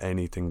hear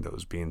anything that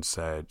was being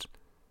said.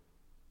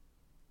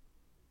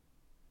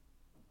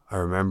 I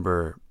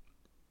remember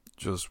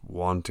just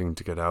wanting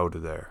to get out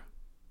of there.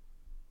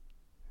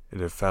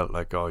 It had felt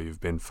like, oh, you've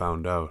been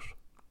found out.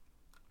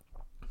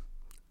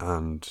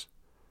 And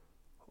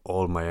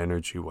all my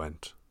energy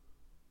went.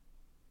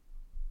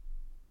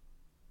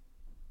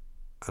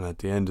 And at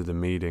the end of the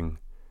meeting,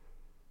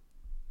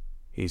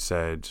 he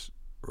said,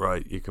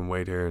 right, you can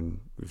wait here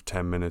and we've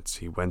 10 minutes.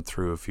 He went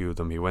through a few of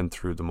them. He went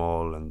through them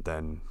all, and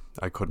then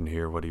I couldn't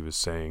hear what he was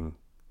saying.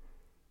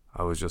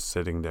 I was just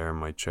sitting there in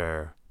my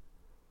chair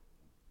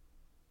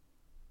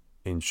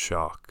in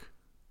shock.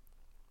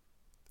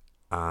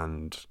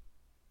 And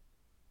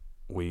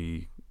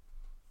we,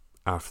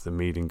 after the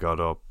meeting, got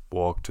up,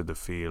 walked to the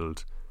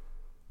field.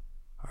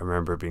 I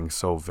remember being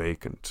so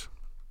vacant.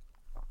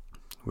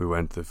 We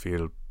went to the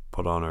field,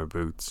 put on our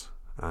boots,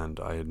 and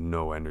I had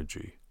no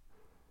energy.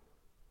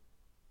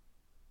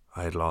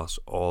 I had lost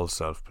all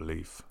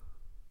self-belief,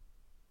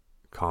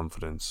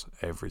 confidence,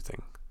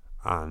 everything.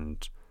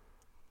 And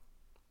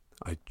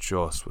I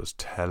just was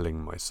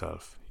telling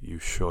myself, you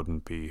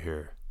shouldn't be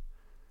here.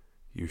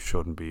 You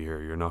shouldn't be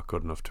here. You're not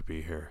good enough to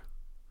be here.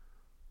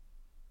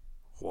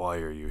 Why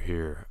are you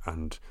here?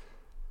 And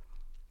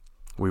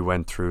we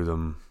went through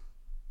them.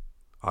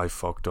 I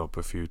fucked up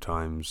a few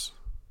times.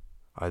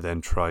 I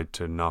then tried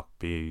to not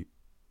be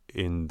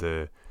in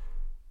the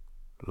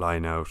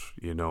line out.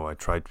 I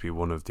tried to be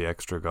one of the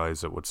extra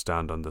guys that would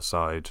stand on the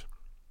side.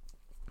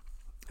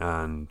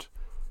 And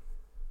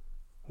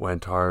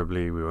went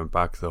horribly. We went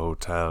back to the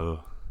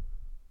hotel.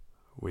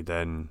 We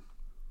then,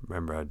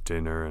 remember, had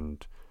dinner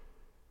and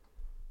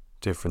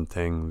different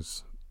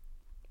things.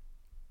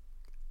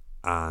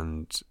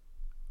 And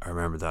I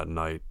remember that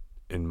night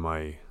in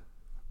my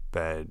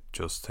bed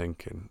just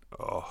thinking,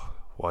 oh,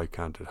 why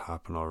can't it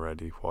happen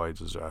already? Why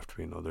does there have to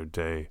be another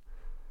day?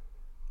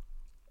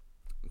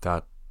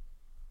 That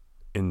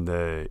in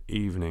the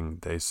evening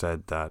they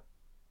said that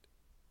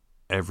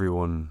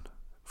everyone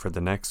for the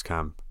next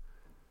camp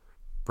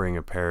bring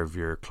a pair of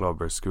your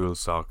club or school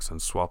socks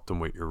and swap them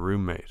with your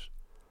roommate.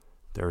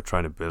 They were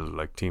trying to build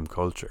like team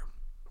culture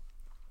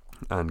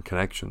and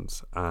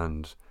connections.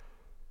 And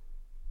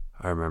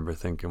I remember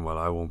thinking, well,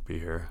 I won't be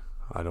here.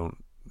 I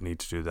don't need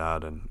to do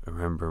that. And I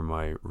remember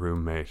my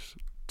roommate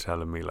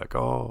telling me like,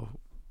 oh,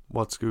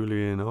 what school are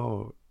you in?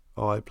 Oh,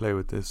 I play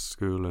with this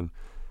school. And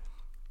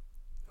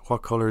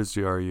what colours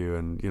are you?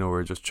 And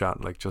we're just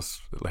chatting,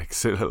 like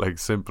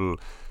simple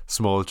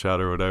small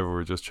chat or whatever.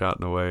 We're just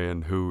chatting away,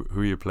 and who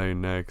are you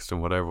playing next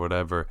and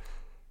whatever.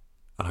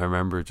 And I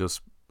remember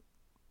just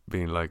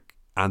being like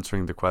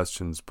answering the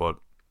questions, but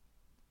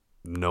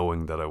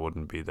knowing that I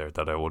wouldn't be there,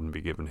 that I wouldn't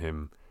be giving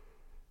him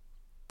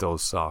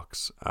those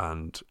socks.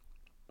 And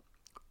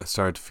I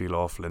started to feel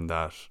awful in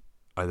that.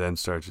 I then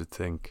started to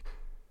think,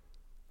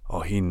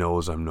 oh, he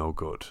knows I'm no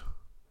good.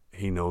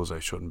 He knows I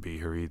shouldn't be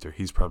here either.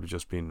 He's probably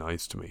just being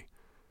nice to me.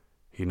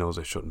 He knows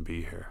I shouldn't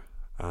be here.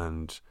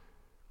 And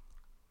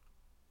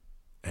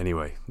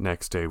anyway,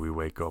 next day we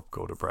wake up,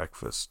 go to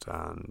breakfast,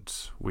 and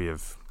we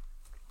have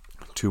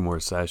 2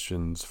 more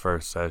sessions.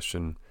 First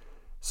session,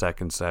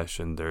 second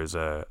session, there's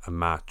a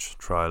match,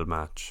 trial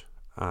match,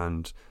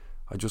 and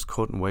I just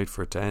couldn't wait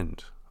for it to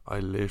end. I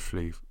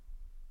literally,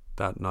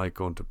 that night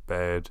going to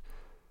bed,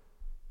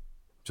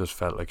 just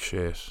felt like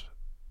shit.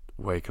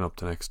 Waking up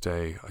the next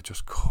day, I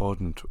just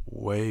couldn't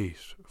wait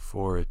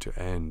for it to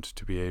end,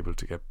 to be able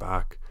to get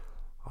back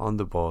on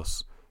the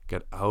bus,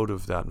 get out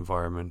of that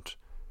environment,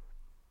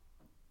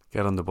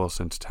 get on the bus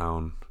into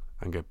town,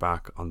 and get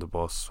back on the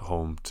bus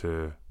home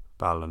to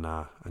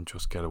Ballina and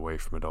just get away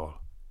from it all.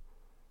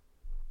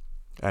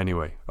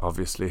 Anyway,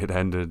 obviously it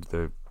ended.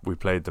 We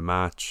played the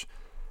match.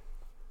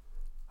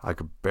 I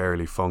could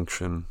barely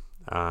function,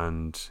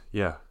 and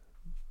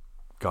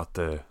got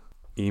the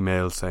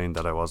email saying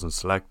that I wasn't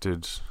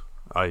selected.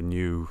 I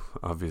knew,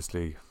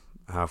 obviously,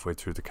 halfway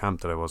through the camp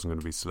that I wasn't going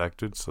to be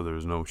selected, so there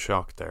was no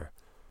shock there.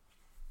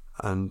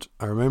 And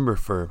I remember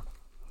for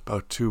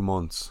about 2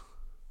 months,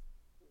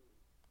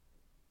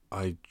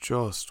 I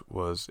just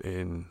was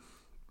in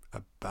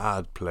a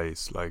bad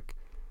place. Like,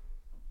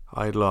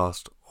 I'd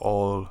lost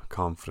all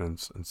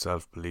confidence and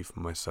self-belief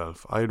in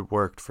myself. I had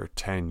worked for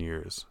 10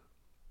 years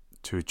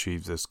to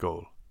achieve this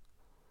goal,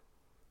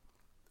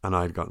 and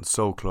I'd gotten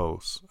so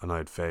close and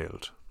I'd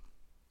failed.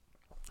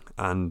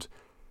 And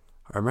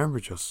I remember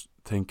just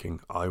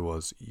thinking I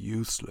was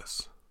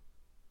useless,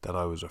 that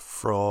I was a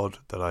fraud,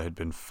 that I had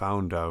been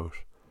found out,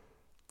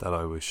 that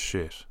I was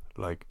shit.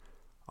 Like,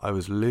 I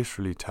was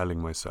literally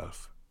telling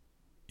myself,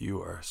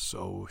 you are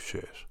so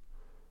shit.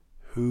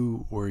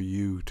 Who were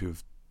you to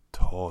have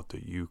thought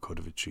that you could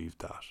have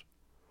achieved that?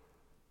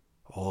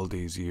 All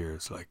these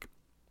years, like,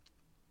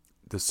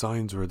 the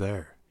signs were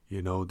there,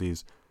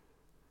 these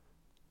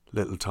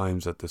little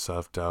times that the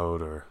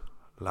self-doubt or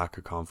lack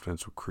of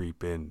confidence would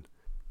creep in,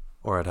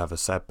 or I'd have a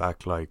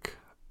setback, like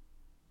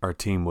our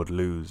team would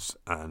lose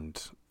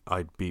and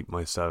I'd beat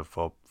myself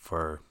up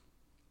for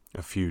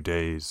a few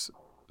days,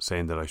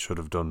 saying that I should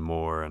have done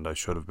more and I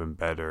should have been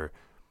better,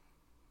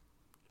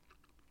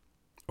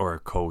 or a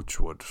coach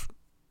would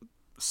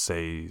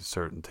say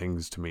certain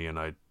things to me and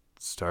I'd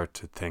start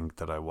to think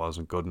that I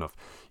wasn't good enough.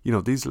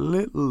 These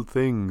little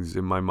things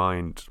in my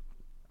mind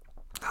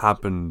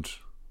happened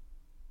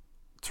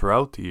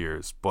throughout the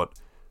years, but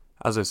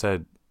as I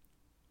said,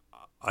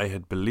 I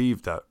had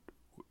believed that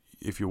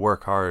if you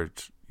work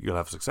hard, you'll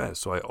have success.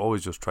 So I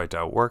always just tried to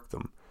outwork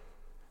them,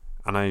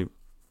 and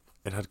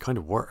it had kind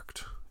of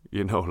worked.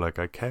 Like,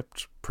 I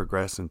kept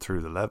progressing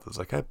through the levels.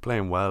 I kept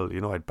playing well.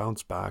 I'd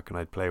bounce back and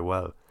I'd play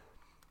well.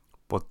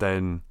 But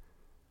then,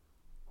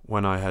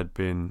 when I had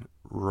been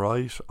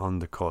right on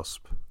the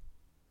cusp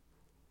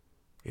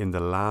in the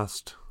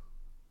last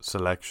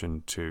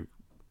selection to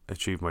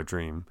achieve my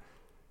dream,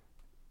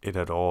 it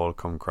had all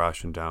come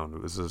crashing down.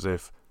 It was as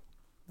if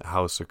a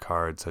house of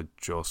cards had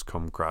just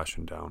come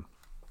crashing down.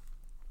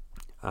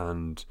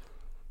 And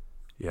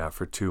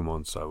for 2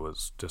 months I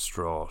was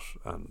distraught.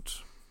 And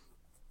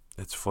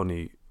it's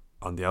funny,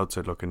 on the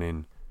outside looking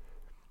in,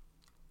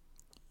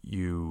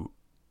 you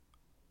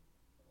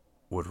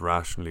would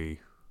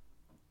rationally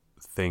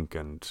think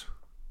and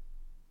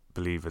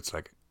believe it's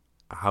like,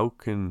 how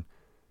can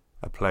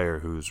a player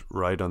who's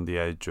right on the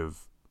edge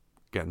of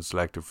getting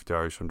selected for the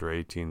Irish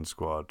under-18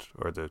 squad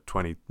or the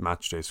 20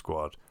 matchday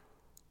squad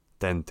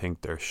then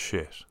think they're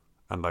shit?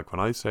 And like, when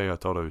I say I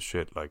thought I was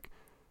shit, like,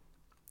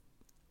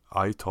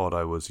 I thought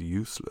I was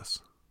useless.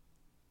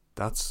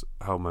 That's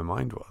how my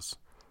mind was.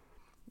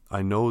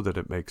 I know that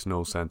it makes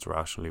no sense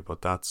rationally,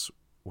 but that's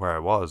where I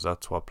was.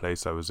 That's what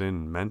place I was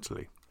in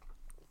mentally.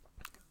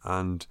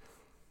 And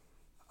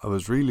I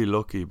was really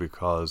lucky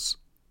because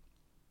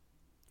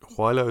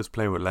while I was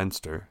playing with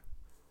Leinster,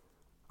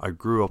 I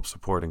grew up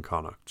supporting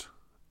Connacht,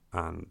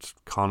 and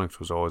Connacht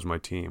was always my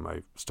team.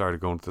 I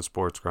started going to the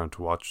sports ground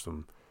to watch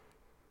them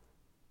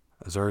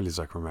as early as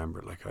I can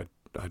remember. Like,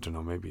 I don't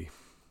know, maybe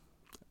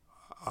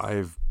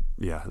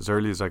as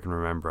early as I can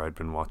remember, I'd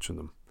been watching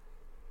them.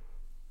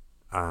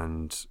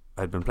 And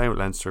I'd been playing with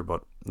Leinster,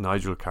 but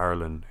Nigel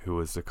Carolan, who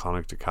was the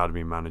Connacht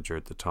Academy manager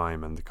at the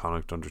time and the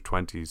Connacht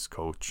under-20s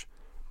coach,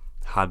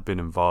 had been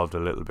involved a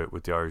little bit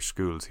with the Irish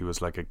schools. He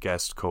was like a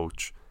guest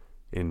coach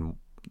in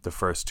the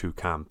first 2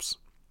 camps.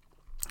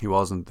 He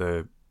wasn't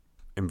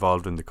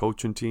involved in the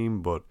coaching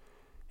team, but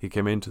he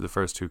came into the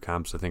first 2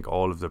 camps. I think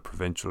all of the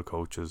provincial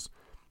coaches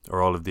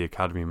or all of the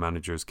academy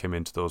managers came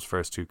into those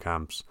first 2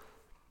 camps,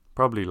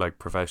 probably like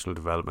professional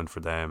development for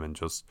them and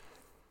just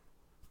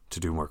to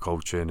do more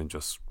coaching and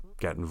just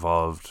get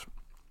involved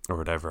or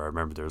whatever. I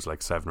remember there was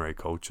like 7 or 8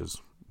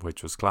 coaches,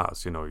 which was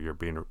class.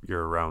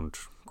 You're around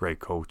great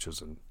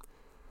coaches, and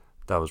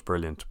that was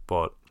brilliant.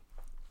 But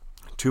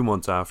 2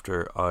 months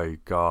after I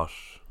got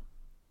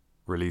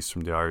released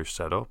from the Irish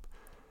setup,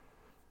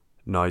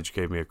 Nige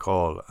gave me a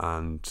call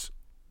and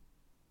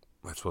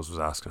I suppose was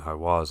asking how I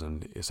was,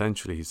 and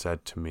essentially he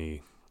said to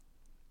me,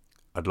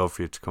 I'd love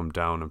for you to come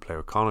down and play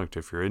with Connacht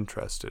if you're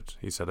interested.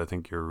 He said, I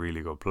think you're a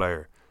really good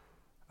player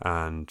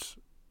and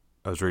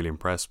I was really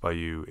impressed by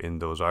you in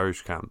those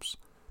Irish camps.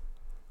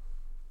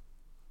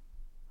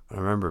 And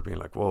I remember being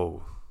like,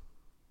 whoa,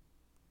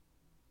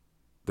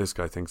 this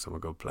guy thinks I'm a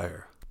good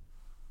player.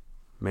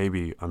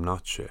 Maybe I'm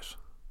not shit.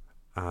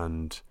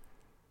 And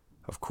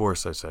of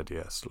course I said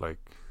yes. Like,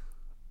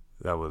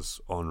 that was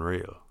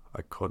unreal.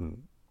 I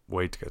couldn't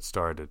wait to get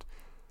started.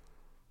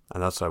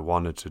 And that's what I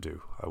wanted to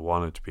do. I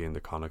wanted to be in the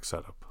Connacht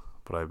setup,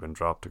 but I'd been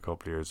dropped a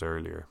couple of years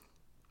earlier.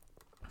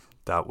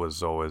 That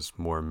was always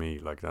more me.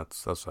 Like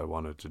that's what I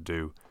wanted to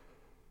do.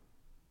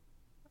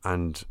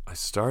 And I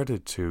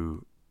started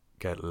to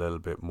get a little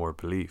bit more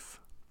belief.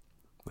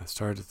 I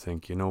started to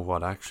think, you know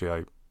what,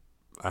 actually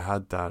I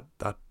had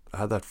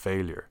that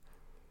failure.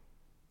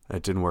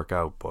 It didn't work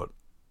out, but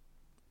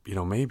you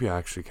know, maybe I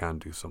actually can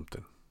do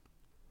something.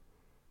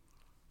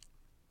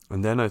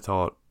 And then I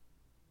thought,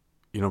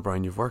 you know,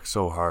 Brian, you've worked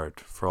so hard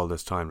for all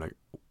this time. Like,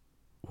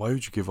 why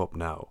would you give up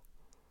now?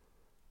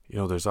 You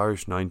know, there's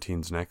Irish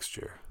 19s next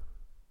year.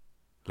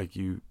 Like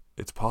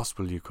it's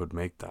possible you could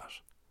make that.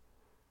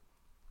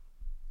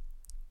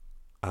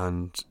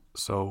 And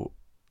so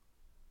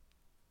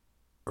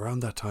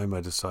around that time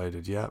I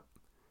decided, yeah,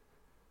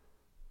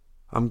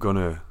 I'm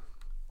gonna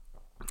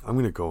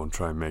go and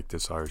try and make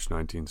this Irish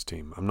 19s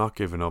team. I'm not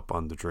giving up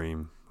on the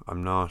dream.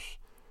 I'm not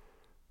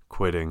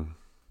quitting.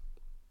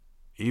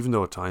 Even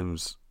though at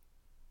times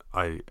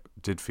I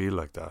did feel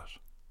like that.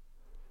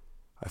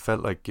 I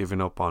felt like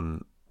giving up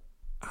on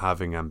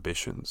having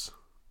ambitions.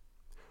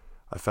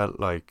 I felt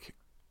like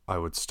I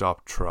would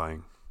stop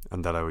trying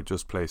and that I would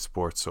just play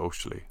sports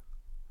socially,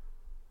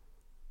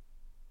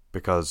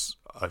 because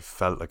I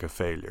felt like a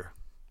failure.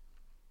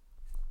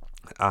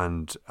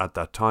 And at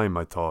that time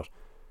I thought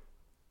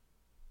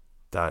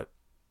that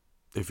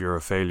if you're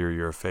a failure,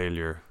 you're a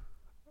failure.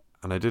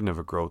 And I didn't have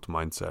a growth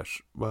mindset.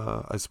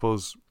 Well, I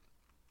suppose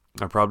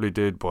I probably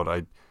did, but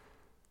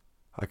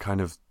I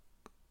kind of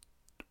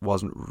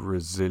wasn't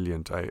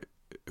resilient. It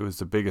was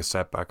the biggest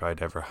setback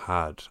I'd ever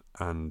had,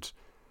 and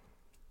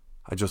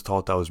I just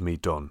thought that was me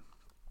done.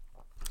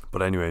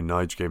 But anyway,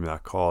 Nige gave me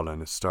that call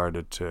and it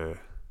started to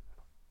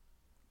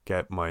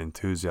get my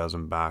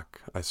enthusiasm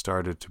back. I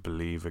started to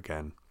believe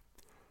again.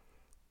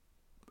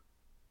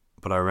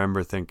 But I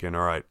remember thinking,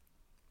 all right,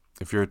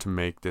 if you're to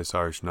make this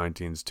Irish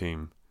 19s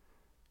team,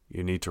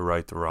 you need to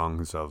right the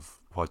wrongs of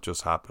what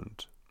just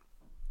happened.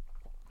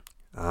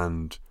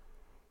 And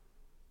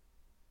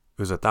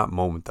it was at that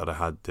moment that I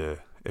had the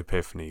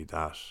epiphany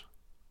that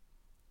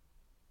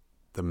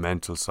the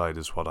mental side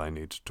is what I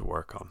needed to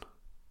work on.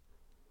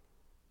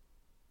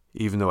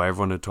 Even though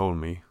everyone had told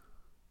me,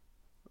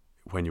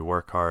 when you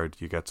work hard,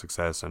 you get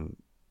success, and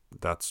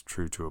that's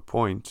true to a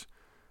point,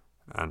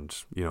 and,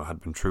 you know,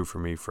 had been true for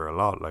me for a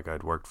lot. Like,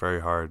 I'd worked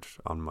very hard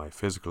on my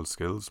physical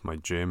skills, my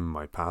gym,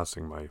 my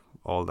passing, my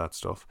all that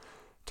stuff,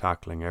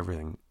 tackling,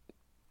 everything.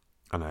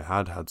 And I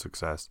had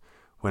success.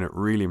 When it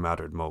really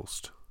mattered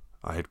most,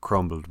 I had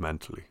crumbled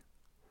mentally.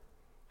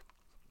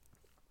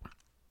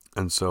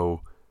 And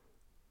so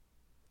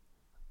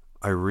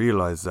I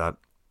realised that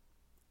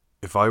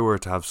if I were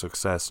to have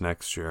success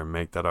next year and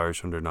make that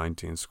Irish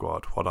under-19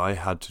 squad, what I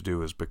had to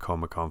do is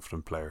become a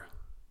confident player.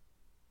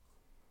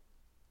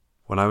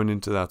 When I went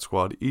into that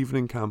squad, even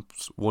in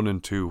camps 1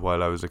 and 2,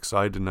 while I was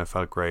excited and I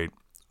felt great,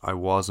 I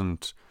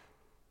wasn't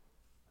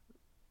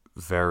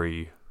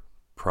very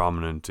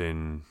prominent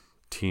in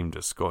team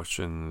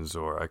discussions,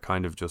 or I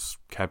kind of just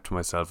kept to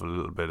myself a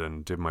little bit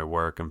and did my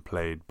work and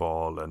played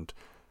ball. And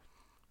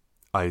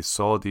I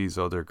saw these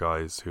other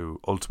guys who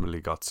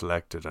ultimately got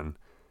selected, and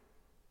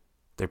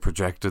they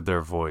projected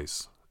their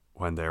voice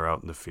when they were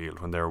out in the field.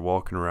 When they were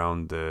walking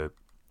around the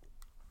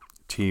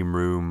team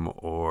room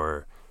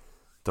or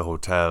the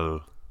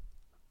hotel,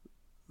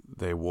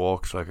 they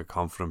walked like a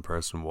confident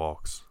person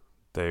walks.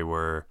 They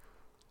were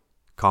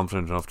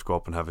confident enough to go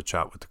up and have a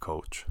chat with the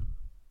coach.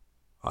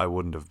 I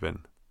wouldn't have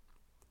been.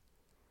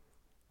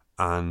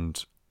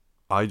 And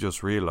I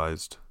just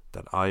realised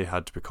that I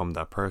had to become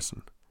that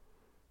person.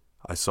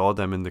 I saw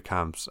them in the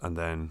camps, and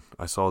then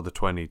I saw the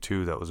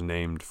 22 that was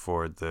named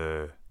for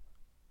the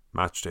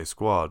matchday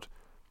squad,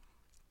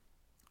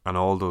 and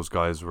all those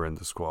guys were in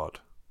the squad.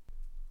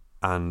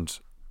 And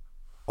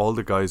all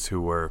the guys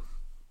who were,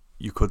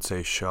 you could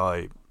say,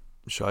 shy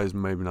is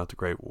maybe not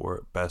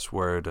the best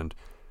word, and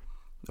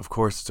of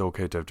course it's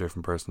okay to have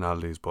different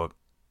personalities, but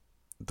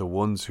the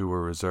ones who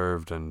were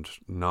reserved and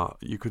not,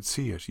 you could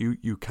see it.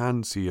 You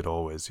can see it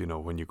always, you know,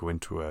 when you go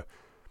into a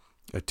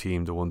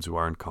team, the ones who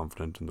aren't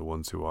confident and the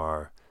ones who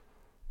are.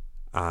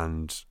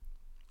 And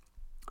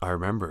I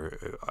remember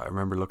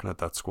looking at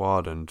that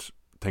squad and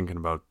thinking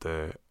about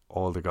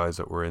all the guys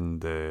that were in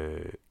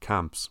the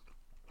camps,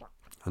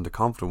 and the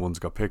confident ones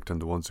got picked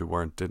and the ones who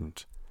weren't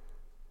didn't.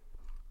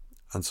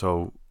 And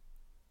so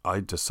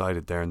I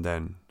decided there and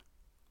then,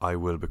 I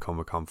will become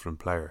a confident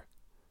player.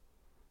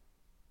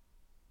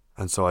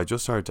 And so I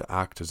just started to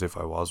act as if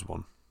I was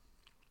one.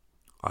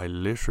 I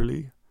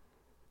literally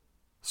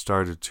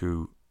started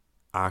to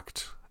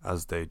act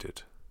as they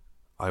did.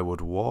 I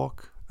would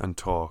walk and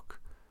talk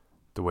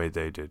the way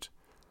they did.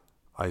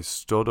 I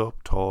stood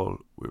up tall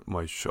with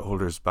my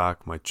shoulders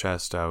back, my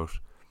chest out,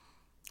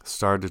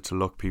 started to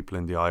look people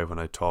in the eye when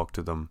I talked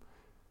to them.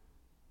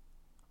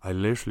 I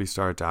literally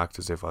started to act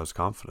as if I was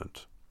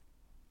confident.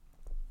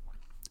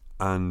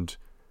 And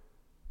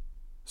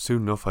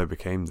soon enough I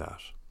became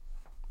that.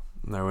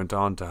 And I went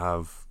on to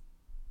have,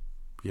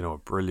 you know, a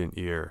brilliant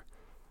year.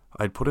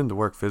 I'd put in the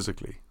work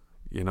physically.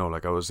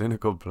 like I was in a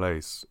good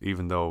place,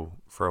 even though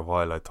for a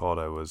while I thought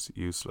I was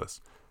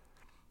useless.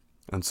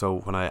 And so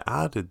when I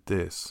added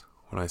this,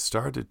 when I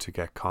started to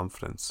get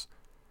confidence,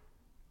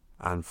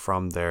 and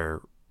from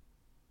there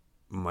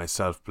my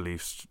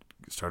self-belief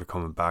started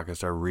coming back, I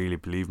started really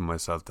believing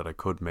myself that I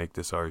could make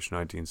this Irish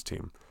 19s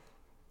team.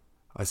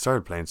 I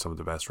started playing some of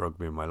the best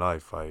rugby in my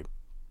life. I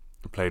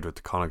played with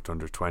the Connacht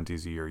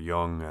under-20s a year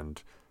young,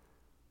 and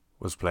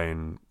was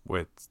playing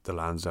with the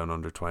Lansdowne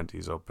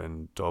under-20s up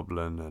in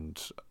Dublin,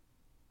 and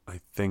I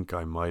think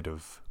I might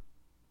have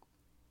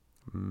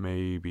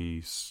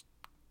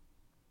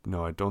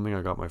no, I don't think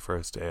I got my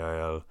first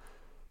AIL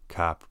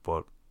cap,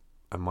 but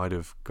I might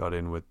have got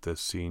in with the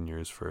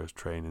seniors for a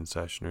training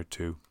session or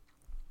two.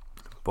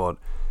 But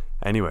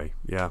anyway,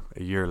 yeah,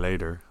 a year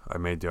later I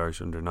made the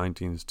Irish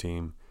under-19s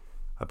team.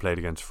 I played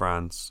against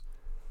France,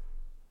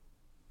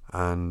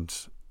 and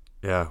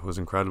yeah, it was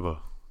incredible.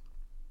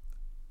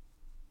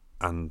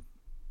 And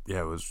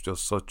yeah, it was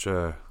just such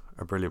a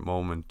brilliant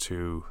moment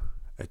to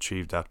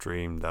achieve that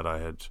dream that I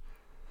had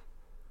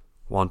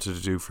wanted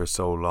to do for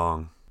so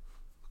long.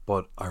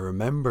 But I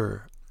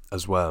remember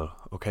as well,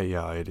 okay,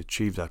 yeah, I had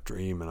achieved that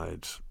dream, and I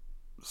had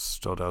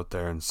stood out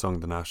there and sung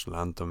the national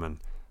anthem, and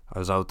I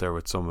was out there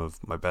with some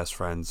of my best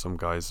friends, some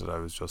guys that I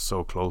was just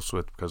so close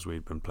with because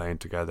we'd been playing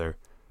together,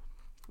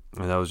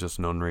 and that was just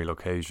an unreal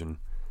occasion.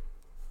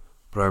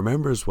 But I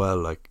remember as well,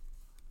 like,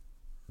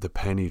 the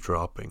penny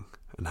dropping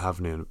and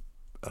having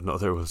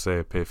another, we'll say,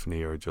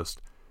 epiphany, or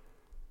just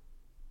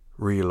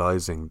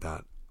realizing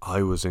that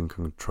I was in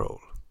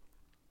control,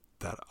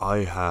 that I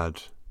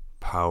had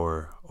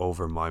power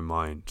over my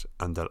mind,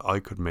 and that I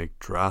could make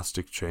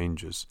drastic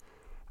changes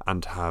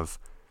and have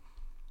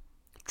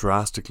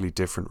drastically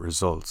different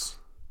results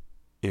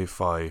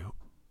if I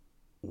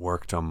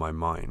worked on my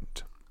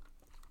mind.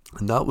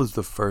 And that was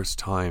the first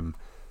time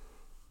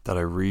that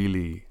I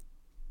really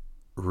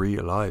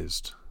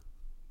realized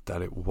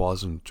that it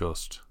wasn't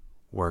just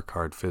work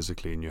hard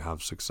physically and you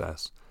have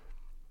success.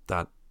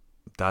 That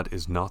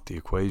is not the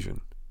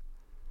equation.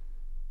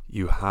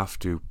 You have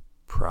to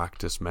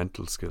practice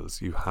mental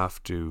skills. You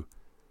have to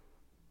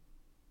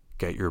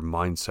get your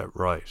mindset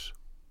right.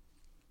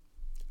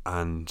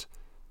 And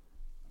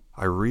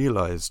I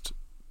realized,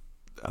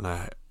 and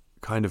I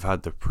kind of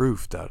had the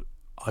proof, that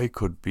I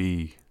could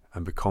be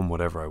and become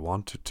whatever I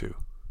wanted to.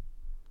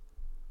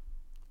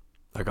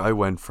 Like, I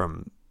went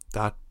from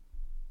that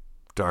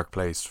dark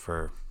place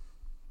for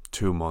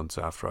 2 months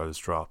after I was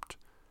dropped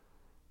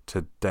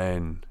to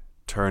then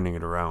turning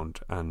it around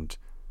and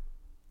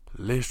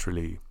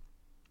literally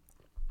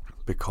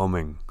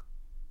becoming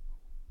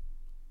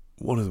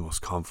one of the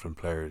most confident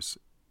players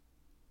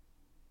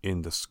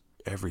in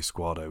every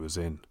squad I was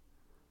in.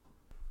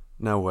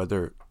 Now,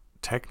 whether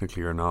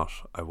technically or not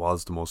I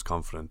was the most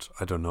confident,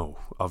 I don't know.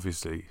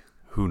 Obviously,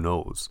 who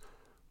knows?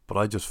 But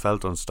I just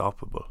felt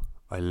unstoppable.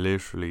 I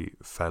literally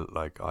felt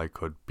like I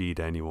could beat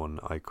anyone,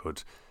 I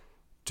could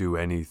do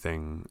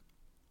anything,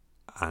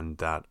 and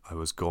that I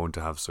was going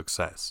to have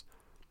success.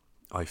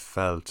 I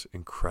felt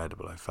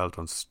incredible. I felt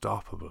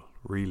unstoppable,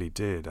 really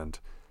did. And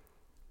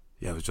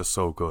yeah, it was just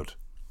so good.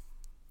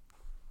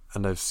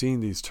 And I've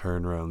seen these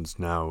turnarounds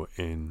now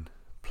in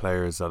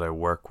players that I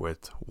work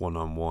with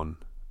one-on-one,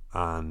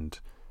 and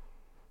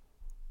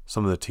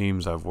some of the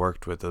teams I've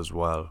worked with as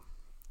well.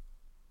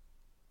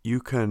 You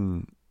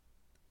can,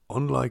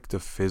 unlike the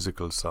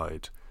physical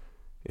side,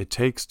 it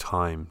takes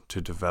time to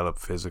develop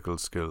physical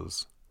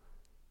skills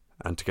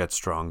and to get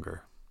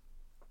stronger.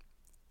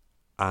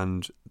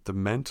 And the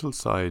mental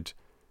side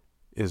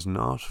is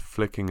not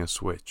flicking a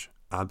switch,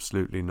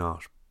 absolutely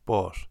not,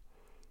 but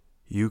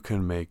you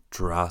can make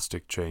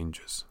drastic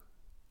changes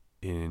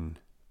in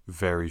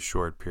very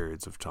short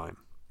periods of time.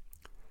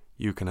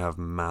 You can have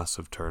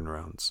massive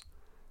turnarounds,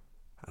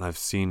 and I've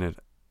seen it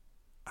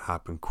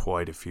happen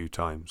quite a few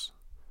times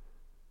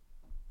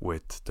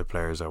with the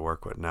players I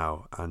work with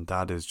now, and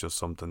that is just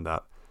something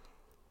that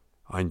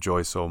I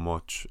enjoy so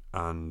much.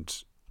 And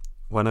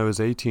when I was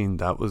 18,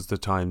 that was the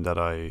time that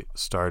I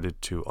started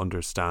to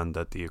understand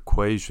that the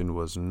equation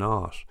was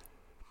not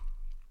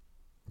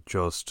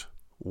just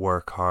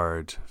work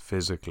hard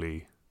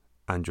physically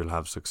and you'll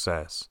have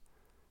success.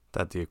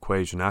 That the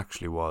equation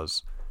actually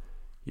was,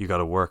 you got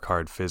to work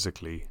hard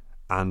physically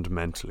and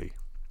mentally,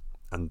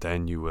 and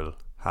then you will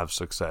have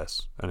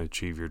success and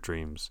achieve your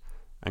dreams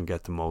and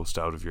get the most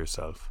out of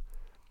yourself.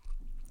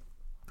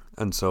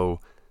 And so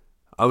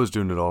I was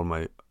doing it all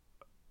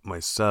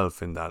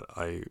myself, in that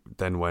I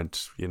then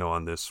went,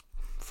 on this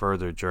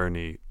further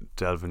journey,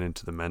 delving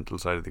into the mental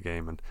side of the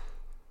game, and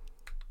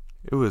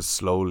it was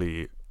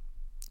slowly,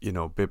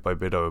 bit by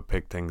bit I would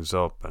pick things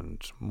up, and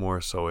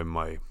more so in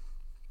my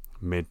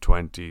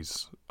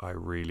mid-20s I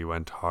really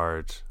went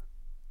hard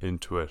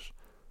into it.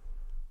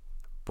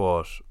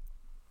 But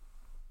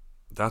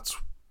that's,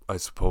 I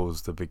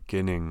suppose, the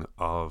beginning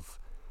of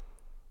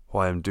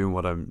why I'm doing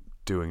what I'm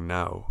doing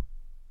now,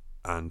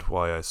 and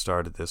why I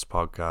started this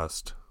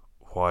podcast,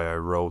 why I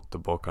wrote the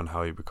book on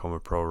how you become a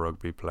pro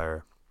rugby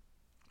player.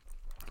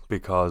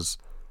 Because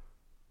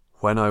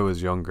when I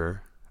was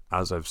younger,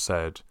 as I've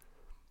said,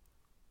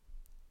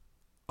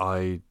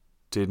 I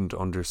didn't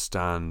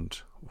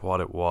understand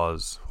what it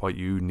was, what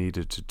you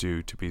needed to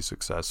do to be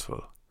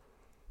successful.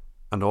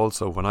 And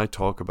also when I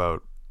talk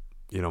about,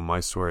 my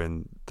story,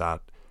 and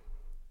that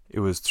it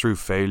was through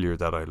failure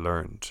that I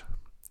learned.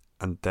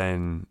 And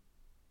then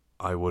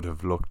I would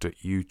have looked at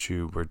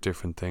YouTube or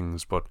different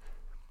things, but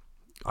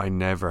I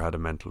never had a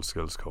mental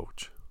skills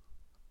coach.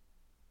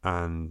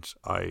 And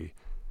I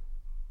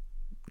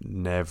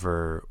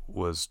never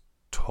was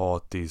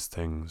taught these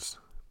things,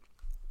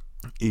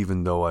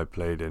 even though I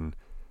played in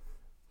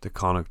the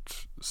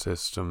Connacht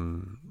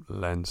system,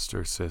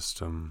 Leinster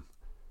system,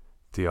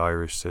 the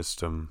Irish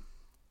system.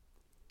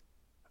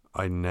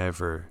 I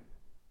never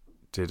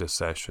did a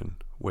session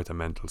with a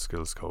mental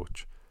skills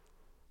coach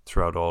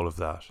throughout all of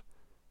that.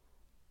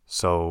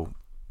 So,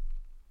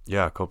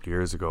 a couple of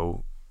years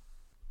ago,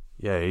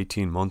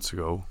 18 months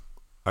ago,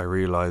 I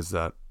realised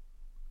that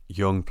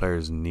young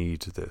players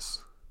need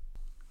this.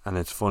 And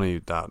it's funny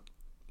that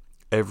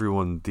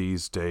everyone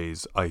these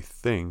days, I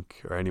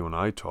think, or anyone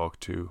I talk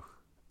to,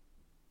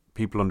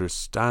 people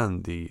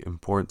understand the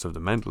importance of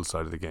the mental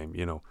side of the game.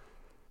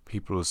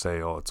 People will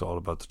say, it's all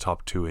about the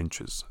top 2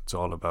 inches. It's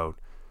all about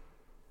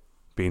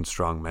being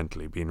strong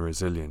mentally, being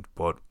resilient.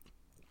 But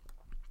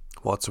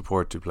what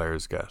support do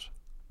players get?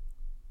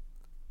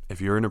 If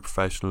you're in a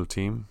professional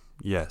team,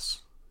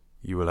 yes,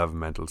 you will have a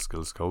mental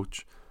skills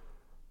coach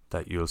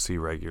that you'll see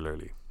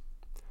regularly.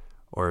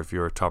 Or if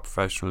you're a top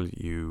professional,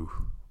 you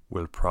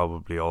will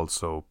probably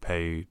also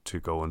pay to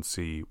go and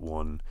see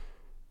one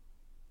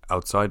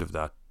outside of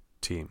that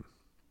team.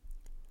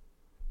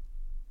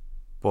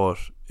 But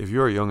if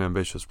you're a young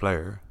ambitious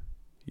player,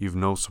 you've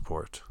no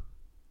support.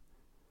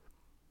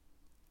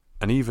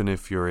 And even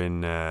if you're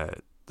in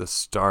the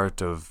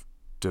start of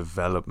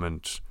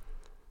development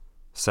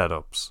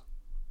setups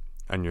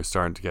and you're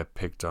starting to get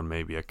picked on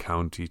maybe a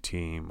county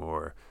team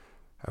or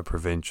a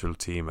provincial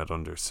team at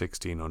under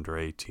 16, under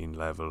 18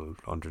 level,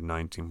 under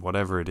 19,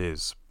 whatever it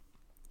is,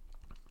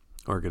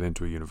 or get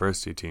into a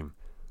university team,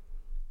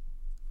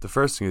 the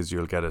first thing is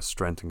you'll get a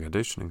strength and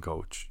conditioning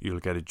coach, you'll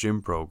get a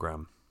gym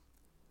program,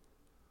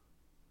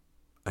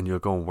 and you'll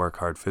go and work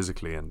hard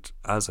physically. And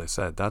as I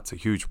said, that's a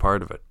huge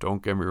part of it.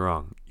 Don't get me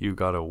wrong. You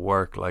got to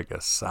work like a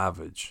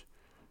savage.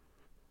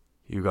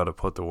 You got to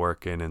put the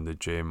work in the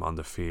gym, on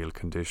the field,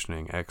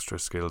 conditioning, extra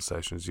skill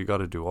sessions. You got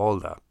to do all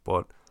that.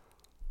 But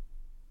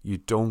you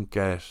don't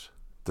get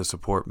the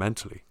support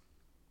mentally.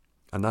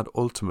 And that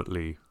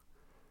ultimately,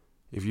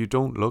 if you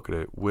don't look at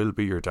it, will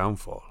be your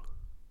downfall.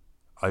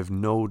 I've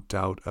no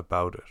doubt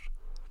about it.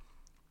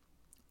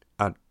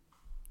 And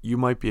you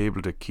might be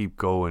able to keep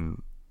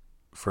going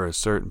for a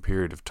certain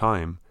period of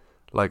time,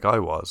 like I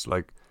was.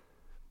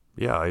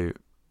 I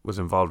was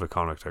involved with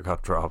Connacht. I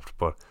got dropped,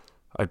 but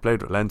I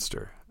played with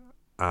Leinster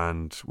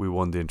and we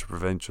won the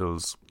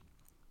interprovincials.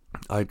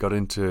 I got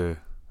into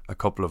a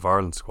couple of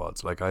Ireland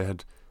squads. I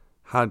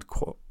had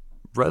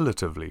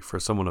relatively, for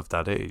someone of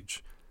that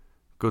age,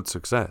 good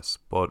success,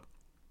 but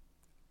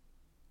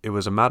it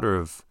was a matter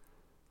of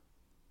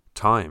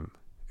time.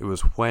 It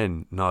was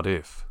when, not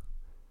if,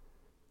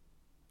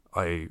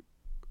 I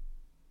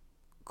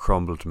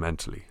crumbled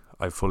mentally,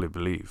 I fully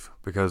believe,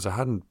 because I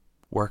hadn't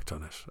worked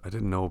on it. I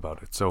didn't know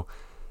about it. So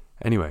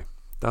anyway,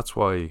 that's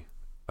why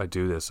I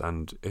do this,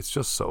 and it's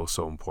just so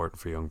important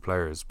for young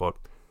players. But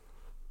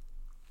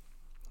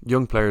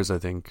young players, I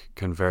think,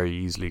 can very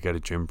easily get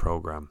a gym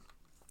program,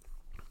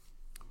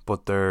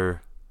 but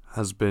there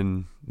has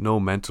been no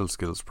mental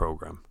skills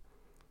program.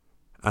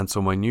 And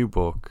so my new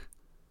book,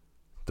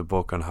 the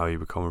book on how you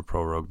become a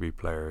pro rugby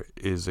player,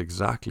 is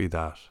exactly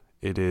that.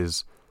 It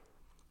is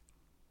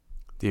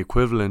the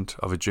equivalent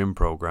of a gym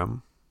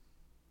program,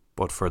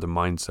 but for the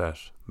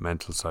mindset,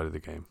 mental side of the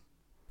game.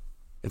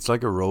 It's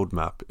like a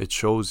roadmap. It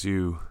shows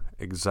you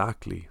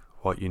exactly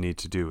what you need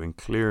to do in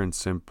clear and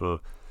simple,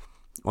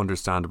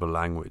 understandable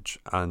language.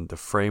 And the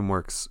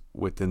frameworks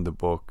within the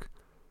book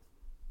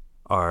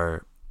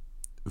are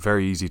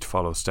very easy to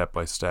follow step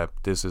by step.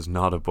 This is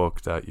not a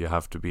book that you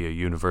have to be a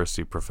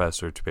university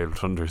professor to be able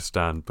to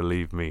understand.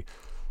 Believe me,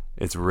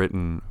 it's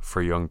written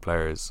for young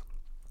players.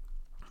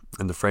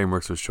 And the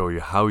frameworks will show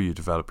you how you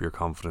develop your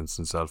confidence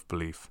and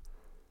self-belief.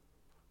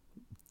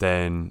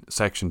 Then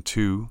section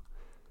 2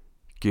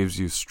 gives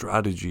you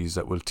strategies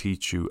that will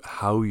teach you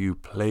how you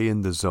play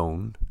in the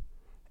zone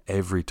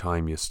every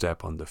time you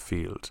step on the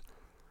field.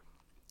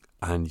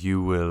 And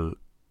you will,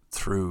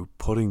 through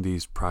putting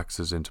these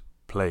practices into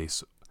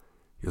place,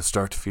 you'll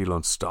start to feel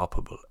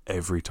unstoppable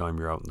every time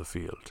you're out in the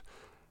field.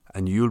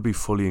 And you'll be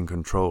fully in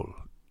control.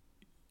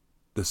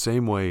 The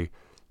same way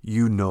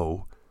you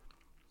know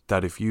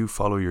that if you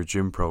follow your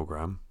gym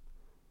program,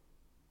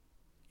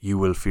 you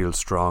will feel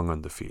strong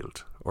on the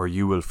field, or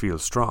you will feel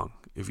strong.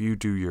 If you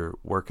do your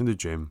work in the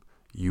gym,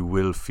 you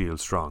will feel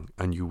strong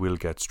and you will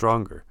get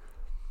stronger.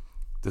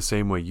 The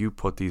same way you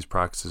put these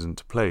practices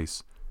into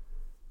place,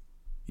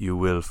 you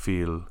will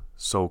feel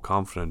so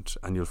confident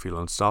and you'll feel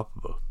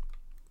unstoppable.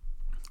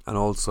 And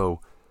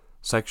also,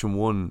 section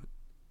 1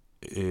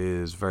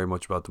 is very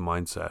much about the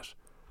mindset.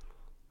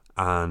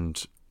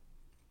 And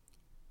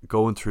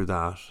going through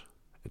that,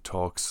 It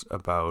talks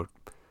about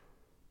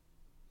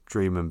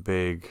dreaming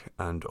big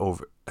and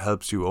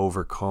helps you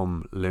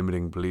overcome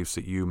limiting beliefs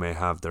that you may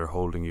have that are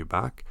holding you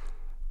back.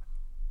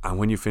 And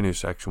when you finish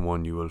section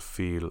 1, you will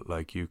feel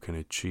like you can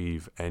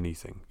achieve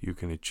anything. You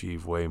can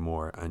achieve way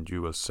more, and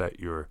you will set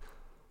your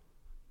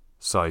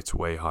sights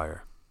way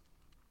higher.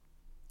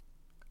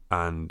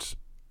 And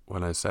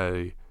when I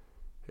say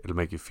it'll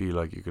make you feel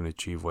like you can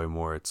achieve way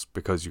more, it's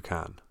because you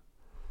can.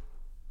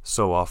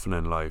 So often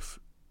in life,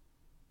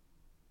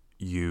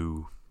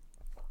 you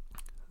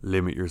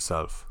limit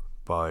yourself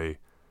by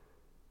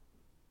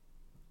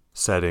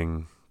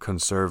setting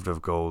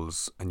conservative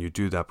goals, and you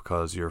do that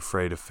because you're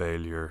afraid of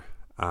failure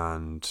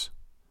and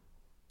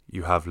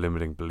you have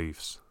limiting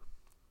beliefs.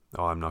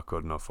 Oh, I'm not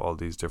good enough. All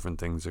these different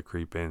things that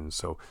creep in,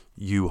 so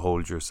you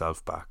hold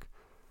yourself back.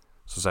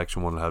 So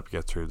section 1 will help you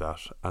get through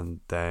that. And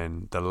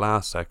then the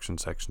last section,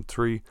 section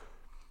 3,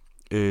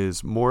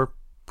 is more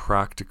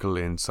practical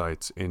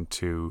insights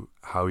into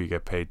how you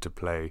get paid to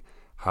play,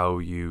 how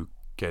you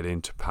get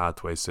into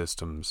pathway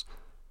systems,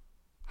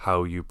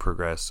 how you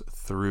progress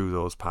through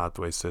those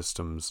pathway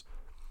systems,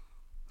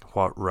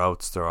 what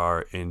routes there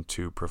are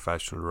into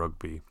professional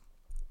rugby,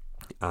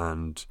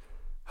 and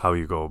how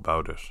you go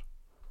about it.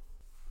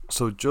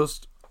 So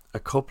just a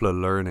couple of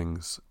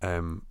learnings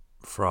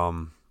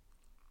from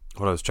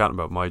what I was chatting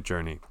about, my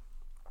journey.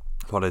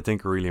 What I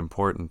think are really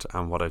important,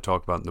 and what I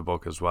talk about in the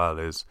book as well,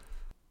 is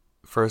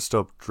first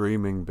up,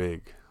 dreaming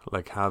big,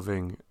 like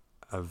having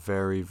a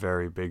very,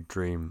 very big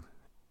dream.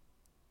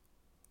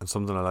 And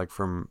something I like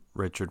from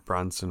Richard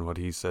Branson, what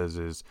he says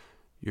is,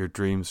 your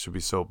dreams should be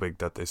so big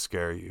that they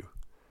scare you.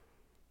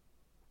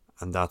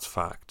 And that's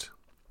fact.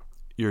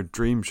 Your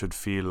dream should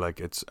feel like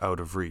it's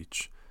out of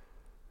reach.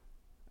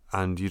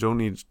 And you don't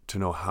need to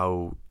know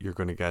how you're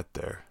going to get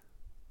there.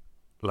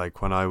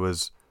 Like when I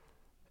was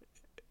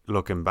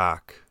looking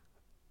back,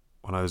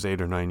 when I was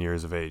 8 or 9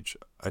 years of age,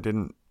 I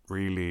didn't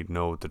really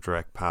know the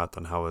direct path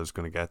on how I was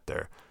going to get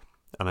there.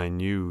 And I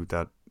knew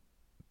that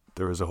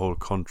there was a whole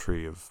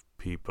country of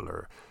people,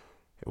 or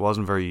it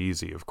wasn't very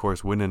easy. Of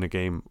course, winning a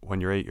game when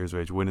you're 8 years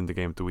of age, winning the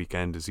game at the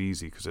weekend is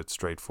easy because it's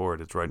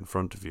straightforward, it's right in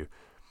front of you.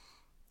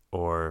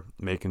 Or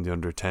making the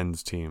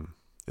under-10s team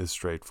is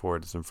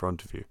straightforward, it's in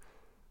front of you.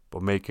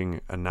 But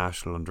making a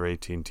national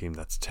under-18 team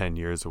that's 10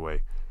 years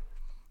away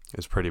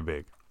is pretty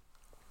big.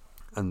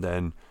 And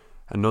then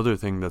another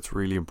thing that's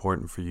really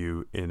important for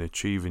you in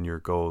achieving your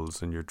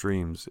goals and your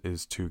dreams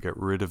is to get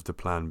rid of the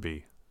plan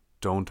B.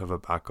 Don't have a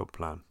backup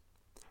plan.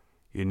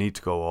 You need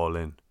to go all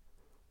in.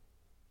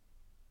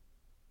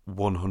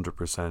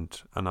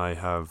 100%. And I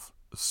have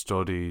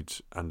studied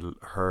and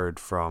heard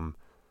from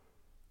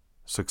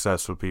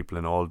successful people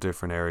in all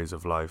different areas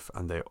of life,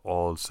 and they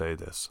all say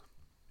this.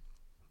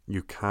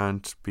 You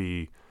can't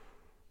be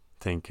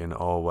thinking,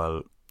 oh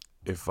well,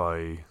 if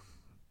I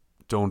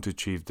don't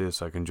achieve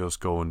this, I can just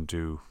go and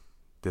do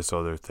this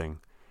other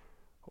thing,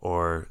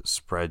 or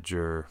spread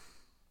your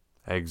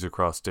eggs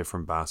across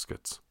different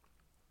baskets.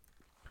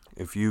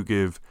 If you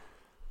give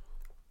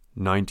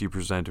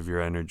 90% of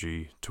your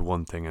energy to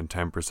one thing and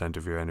 10%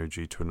 of your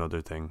energy to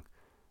another thing,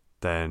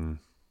 then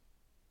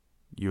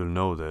you'll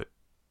know that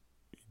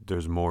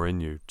there's more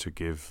in you to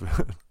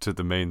give to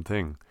the main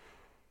thing.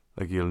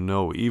 Like, you'll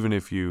know, even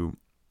if you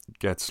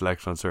get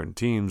selected on certain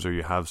teams or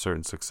you have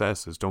certain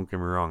successes, don't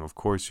get me wrong, of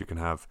course you can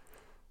have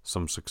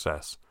some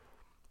success,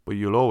 but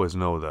you'll always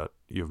know that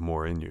you have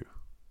more in you.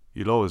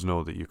 You'll always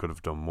know that you could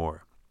have done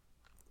more.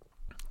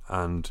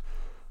 And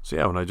so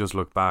yeah, when I just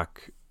look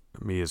back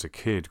at me as a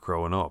kid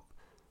growing up,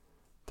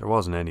 there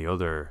wasn't any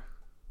other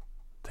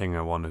thing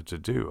I wanted to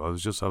do. I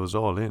was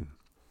all in.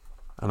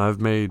 And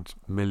I've made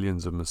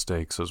millions of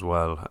mistakes as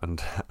well.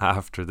 And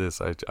after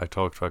this, I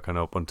talked about kind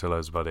of up until I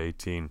was about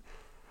 18.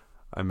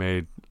 I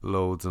made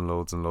loads and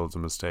loads and loads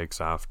of mistakes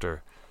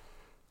after.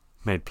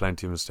 Made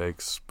plenty of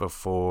mistakes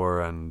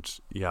before. And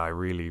yeah,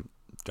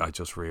 I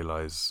just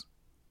realised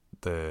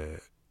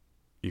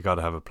you got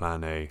to have a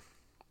plan A.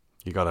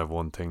 You got to have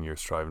one thing you're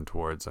striving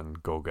towards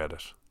and go get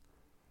it.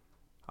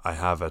 I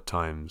have at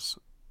times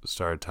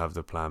started to have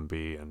the plan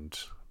B, and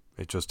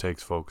it just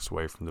takes focus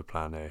away from the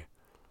plan A.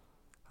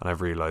 And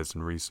I've realised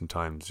in recent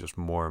times, just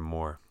more and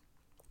more,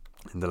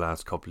 in the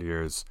last couple of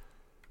years,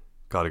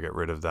 got to get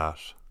rid of that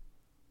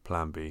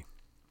plan B.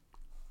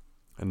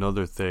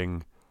 Another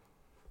thing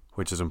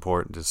which is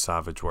important is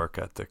savage work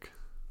ethic.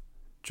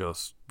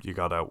 Just, you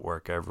got to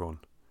outwork everyone.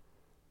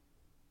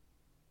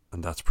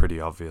 And that's pretty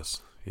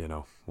obvious, you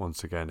know.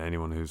 Once again,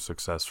 anyone who's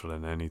successful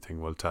in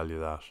anything will tell you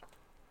that.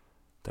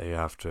 They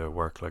have to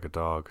work like a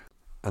dog.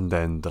 And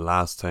then the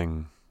last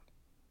thing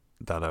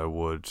that I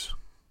would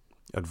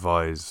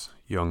advise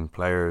young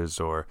players,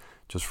 or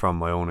just from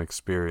my own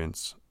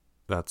experience,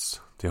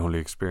 that's the only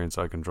experience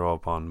I can draw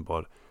upon,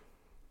 but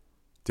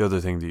the other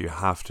thing that you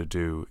have to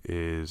do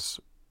is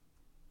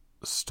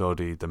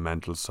study the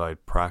mental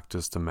side,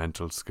 practice the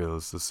mental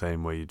skills the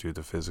same way you do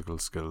the physical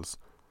skills,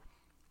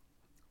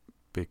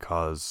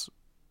 because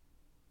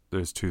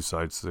there's two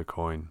sides to the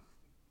coin.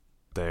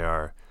 They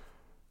are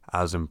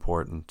as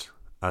important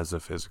as the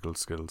physical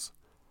skills.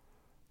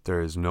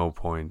 there is no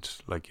point,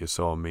 like you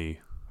saw me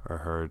or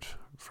heard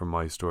from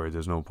my story,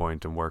 there's no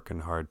point in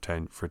working hard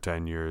for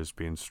 10 years,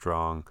 being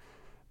strong,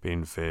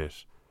 being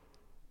fit,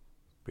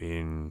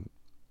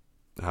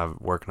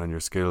 working on your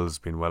skills,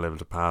 being well able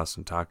to pass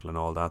and tackle and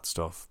all that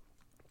stuff,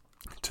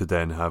 to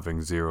then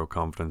having zero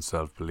confidence,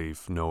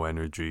 self-belief, no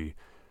energy,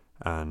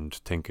 and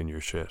thinking you're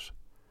shit.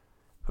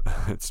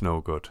 It's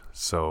no good.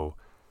 So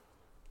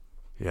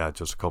yeah,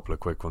 just a couple of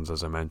quick ones.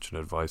 As I mentioned,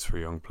 advice for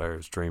young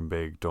players: dream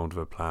big, don't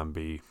have a plan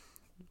B,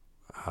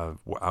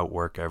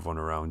 outwork everyone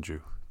around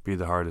you, be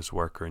the hardest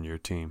worker in your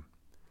team,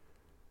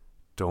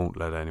 don't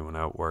let anyone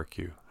outwork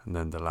you. And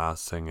then the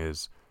last thing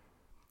is,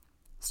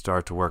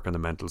 start to work on the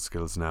mental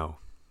skills now.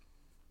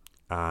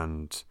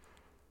 And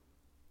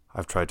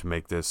I've tried to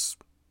make this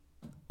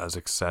as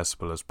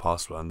accessible as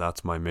possible, and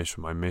that's my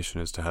mission. My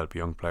mission is to help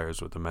young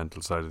players with the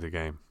mental side of the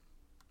game.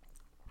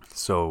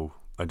 So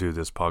I do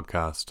this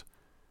podcast.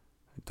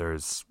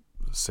 There's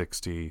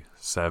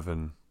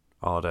 67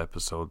 odd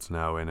episodes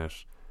now in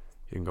it.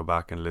 You can go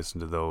back and listen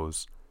to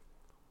those.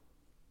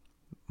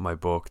 My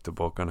book, the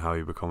book on how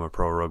you become a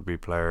pro rugby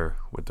player,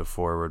 with the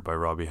foreword by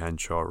Robbie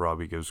Henshaw.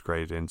 Robbie gives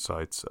great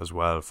insights as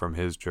well from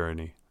his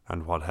journey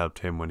and what helped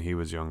him when he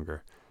was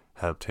younger,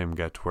 helped him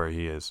get to where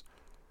he is.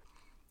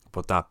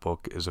 But that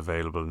book is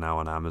available now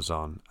on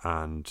Amazon,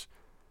 and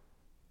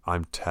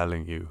I'm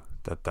telling you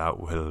that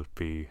will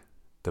be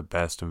the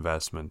best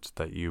investment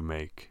that you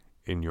make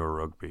in your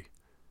rugby.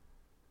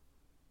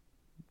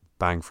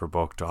 Bang for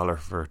buck, dollar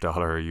for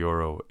dollar,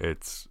 euro.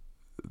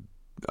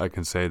 I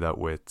can say that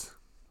with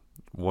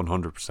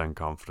 100%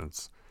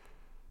 confidence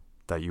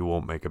that you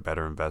won't make a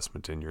better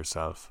investment in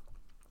yourself.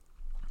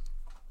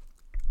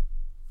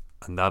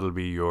 And that'll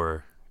be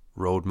your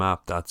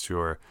roadmap. That's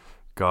your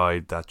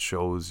guide that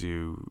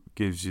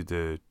gives you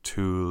the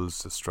tools,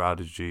 the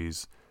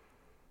strategies,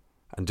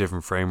 and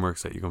different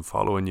frameworks that you can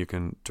follow, and you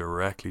can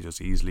directly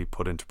just easily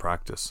put into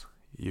practice.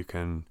 You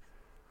can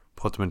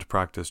put them into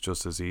practice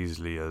just as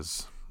easily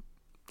as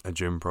a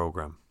gym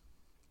program.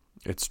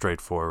 It's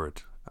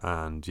straightforward,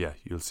 and yeah,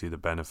 you'll see the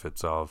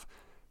benefits of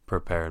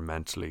preparing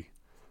mentally.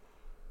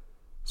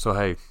 So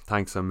hey,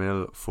 thanks a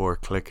mil for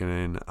clicking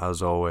in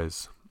as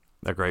always.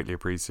 I greatly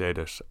appreciate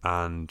it.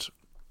 And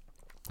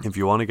if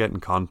you want to get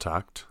in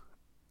contact,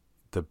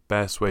 the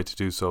best way to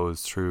do so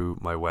is through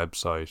my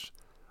website,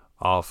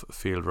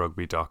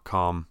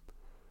 offfieldrugby.com.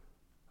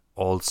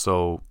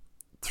 Also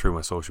through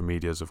my social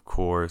medias, of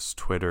course.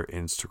 Twitter,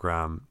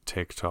 Instagram,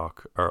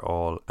 TikTok are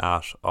all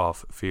at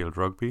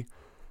offfieldrugby.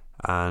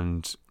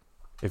 And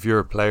if you're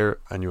a player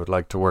and you would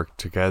like to work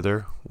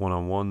together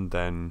one-on-one,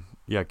 then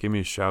yeah, give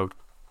me a shout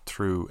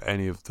through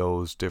any of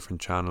those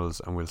different channels,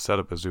 and we'll set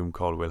up a Zoom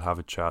call. We'll have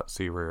a chat,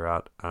 see where you're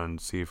at,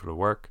 and see if it'll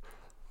work.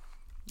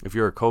 If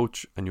you're a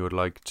coach and you would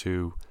like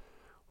to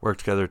work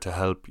together to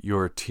help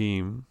your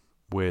team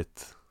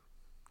with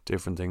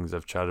different things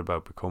I've chatted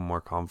about, become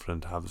more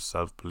confident, have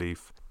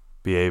self-belief,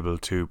 be able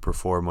to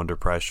perform under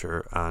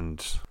pressure,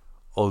 and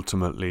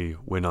ultimately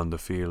win on the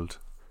field,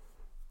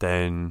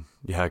 then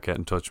yeah, get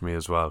in touch with me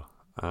as well.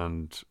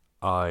 And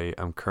I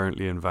am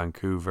currently in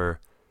Vancouver.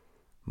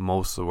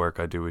 Most of the work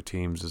I do with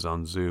teams is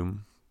on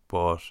Zoom,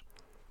 but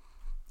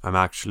I'm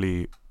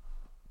actually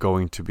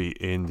going to be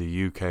in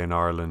the UK and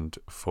Ireland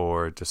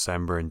for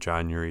December and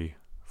January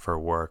for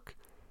work,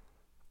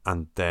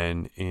 and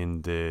then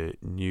in the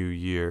new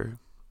year,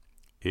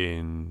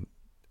 in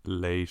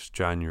late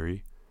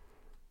January,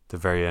 the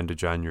very end of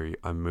January,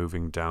 I'm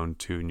moving down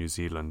to New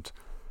Zealand.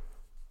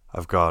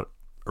 I've got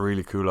a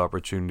really cool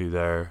opportunity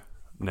there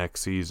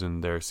next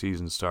season. Their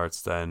season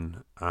starts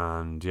then,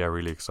 and yeah,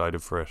 really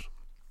excited for it.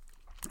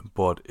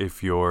 But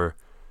if you're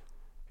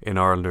in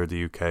Ireland or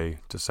the UK,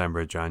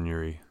 December,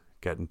 January,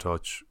 get in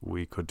touch.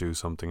 We could do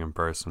something in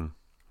person.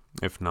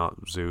 If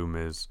not, Zoom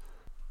is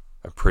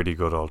a pretty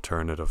good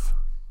alternative.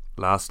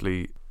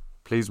 Lastly,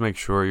 please make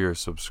sure you're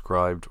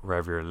subscribed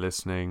wherever you're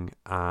listening,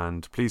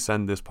 and please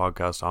send this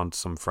podcast on to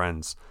some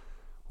friends.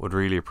 Would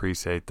really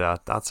appreciate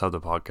that. That's how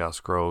the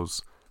podcast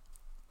grows.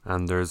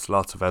 And there's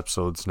lots of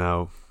episodes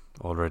now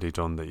already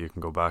done that you can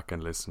go back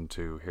and listen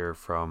to, hear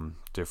from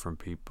different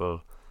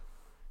people,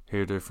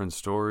 hear different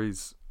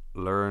stories,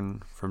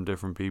 learn from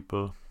different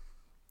people,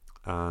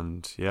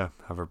 and yeah,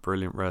 have a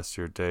brilliant rest of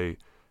your day.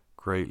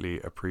 Greatly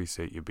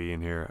appreciate you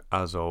being here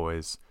as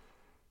always.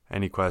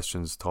 Any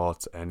questions,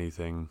 thoughts,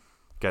 anything,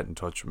 get in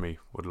touch with me.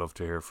 Would love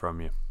to hear from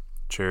you.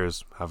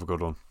 Cheers. Have a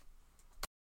good one.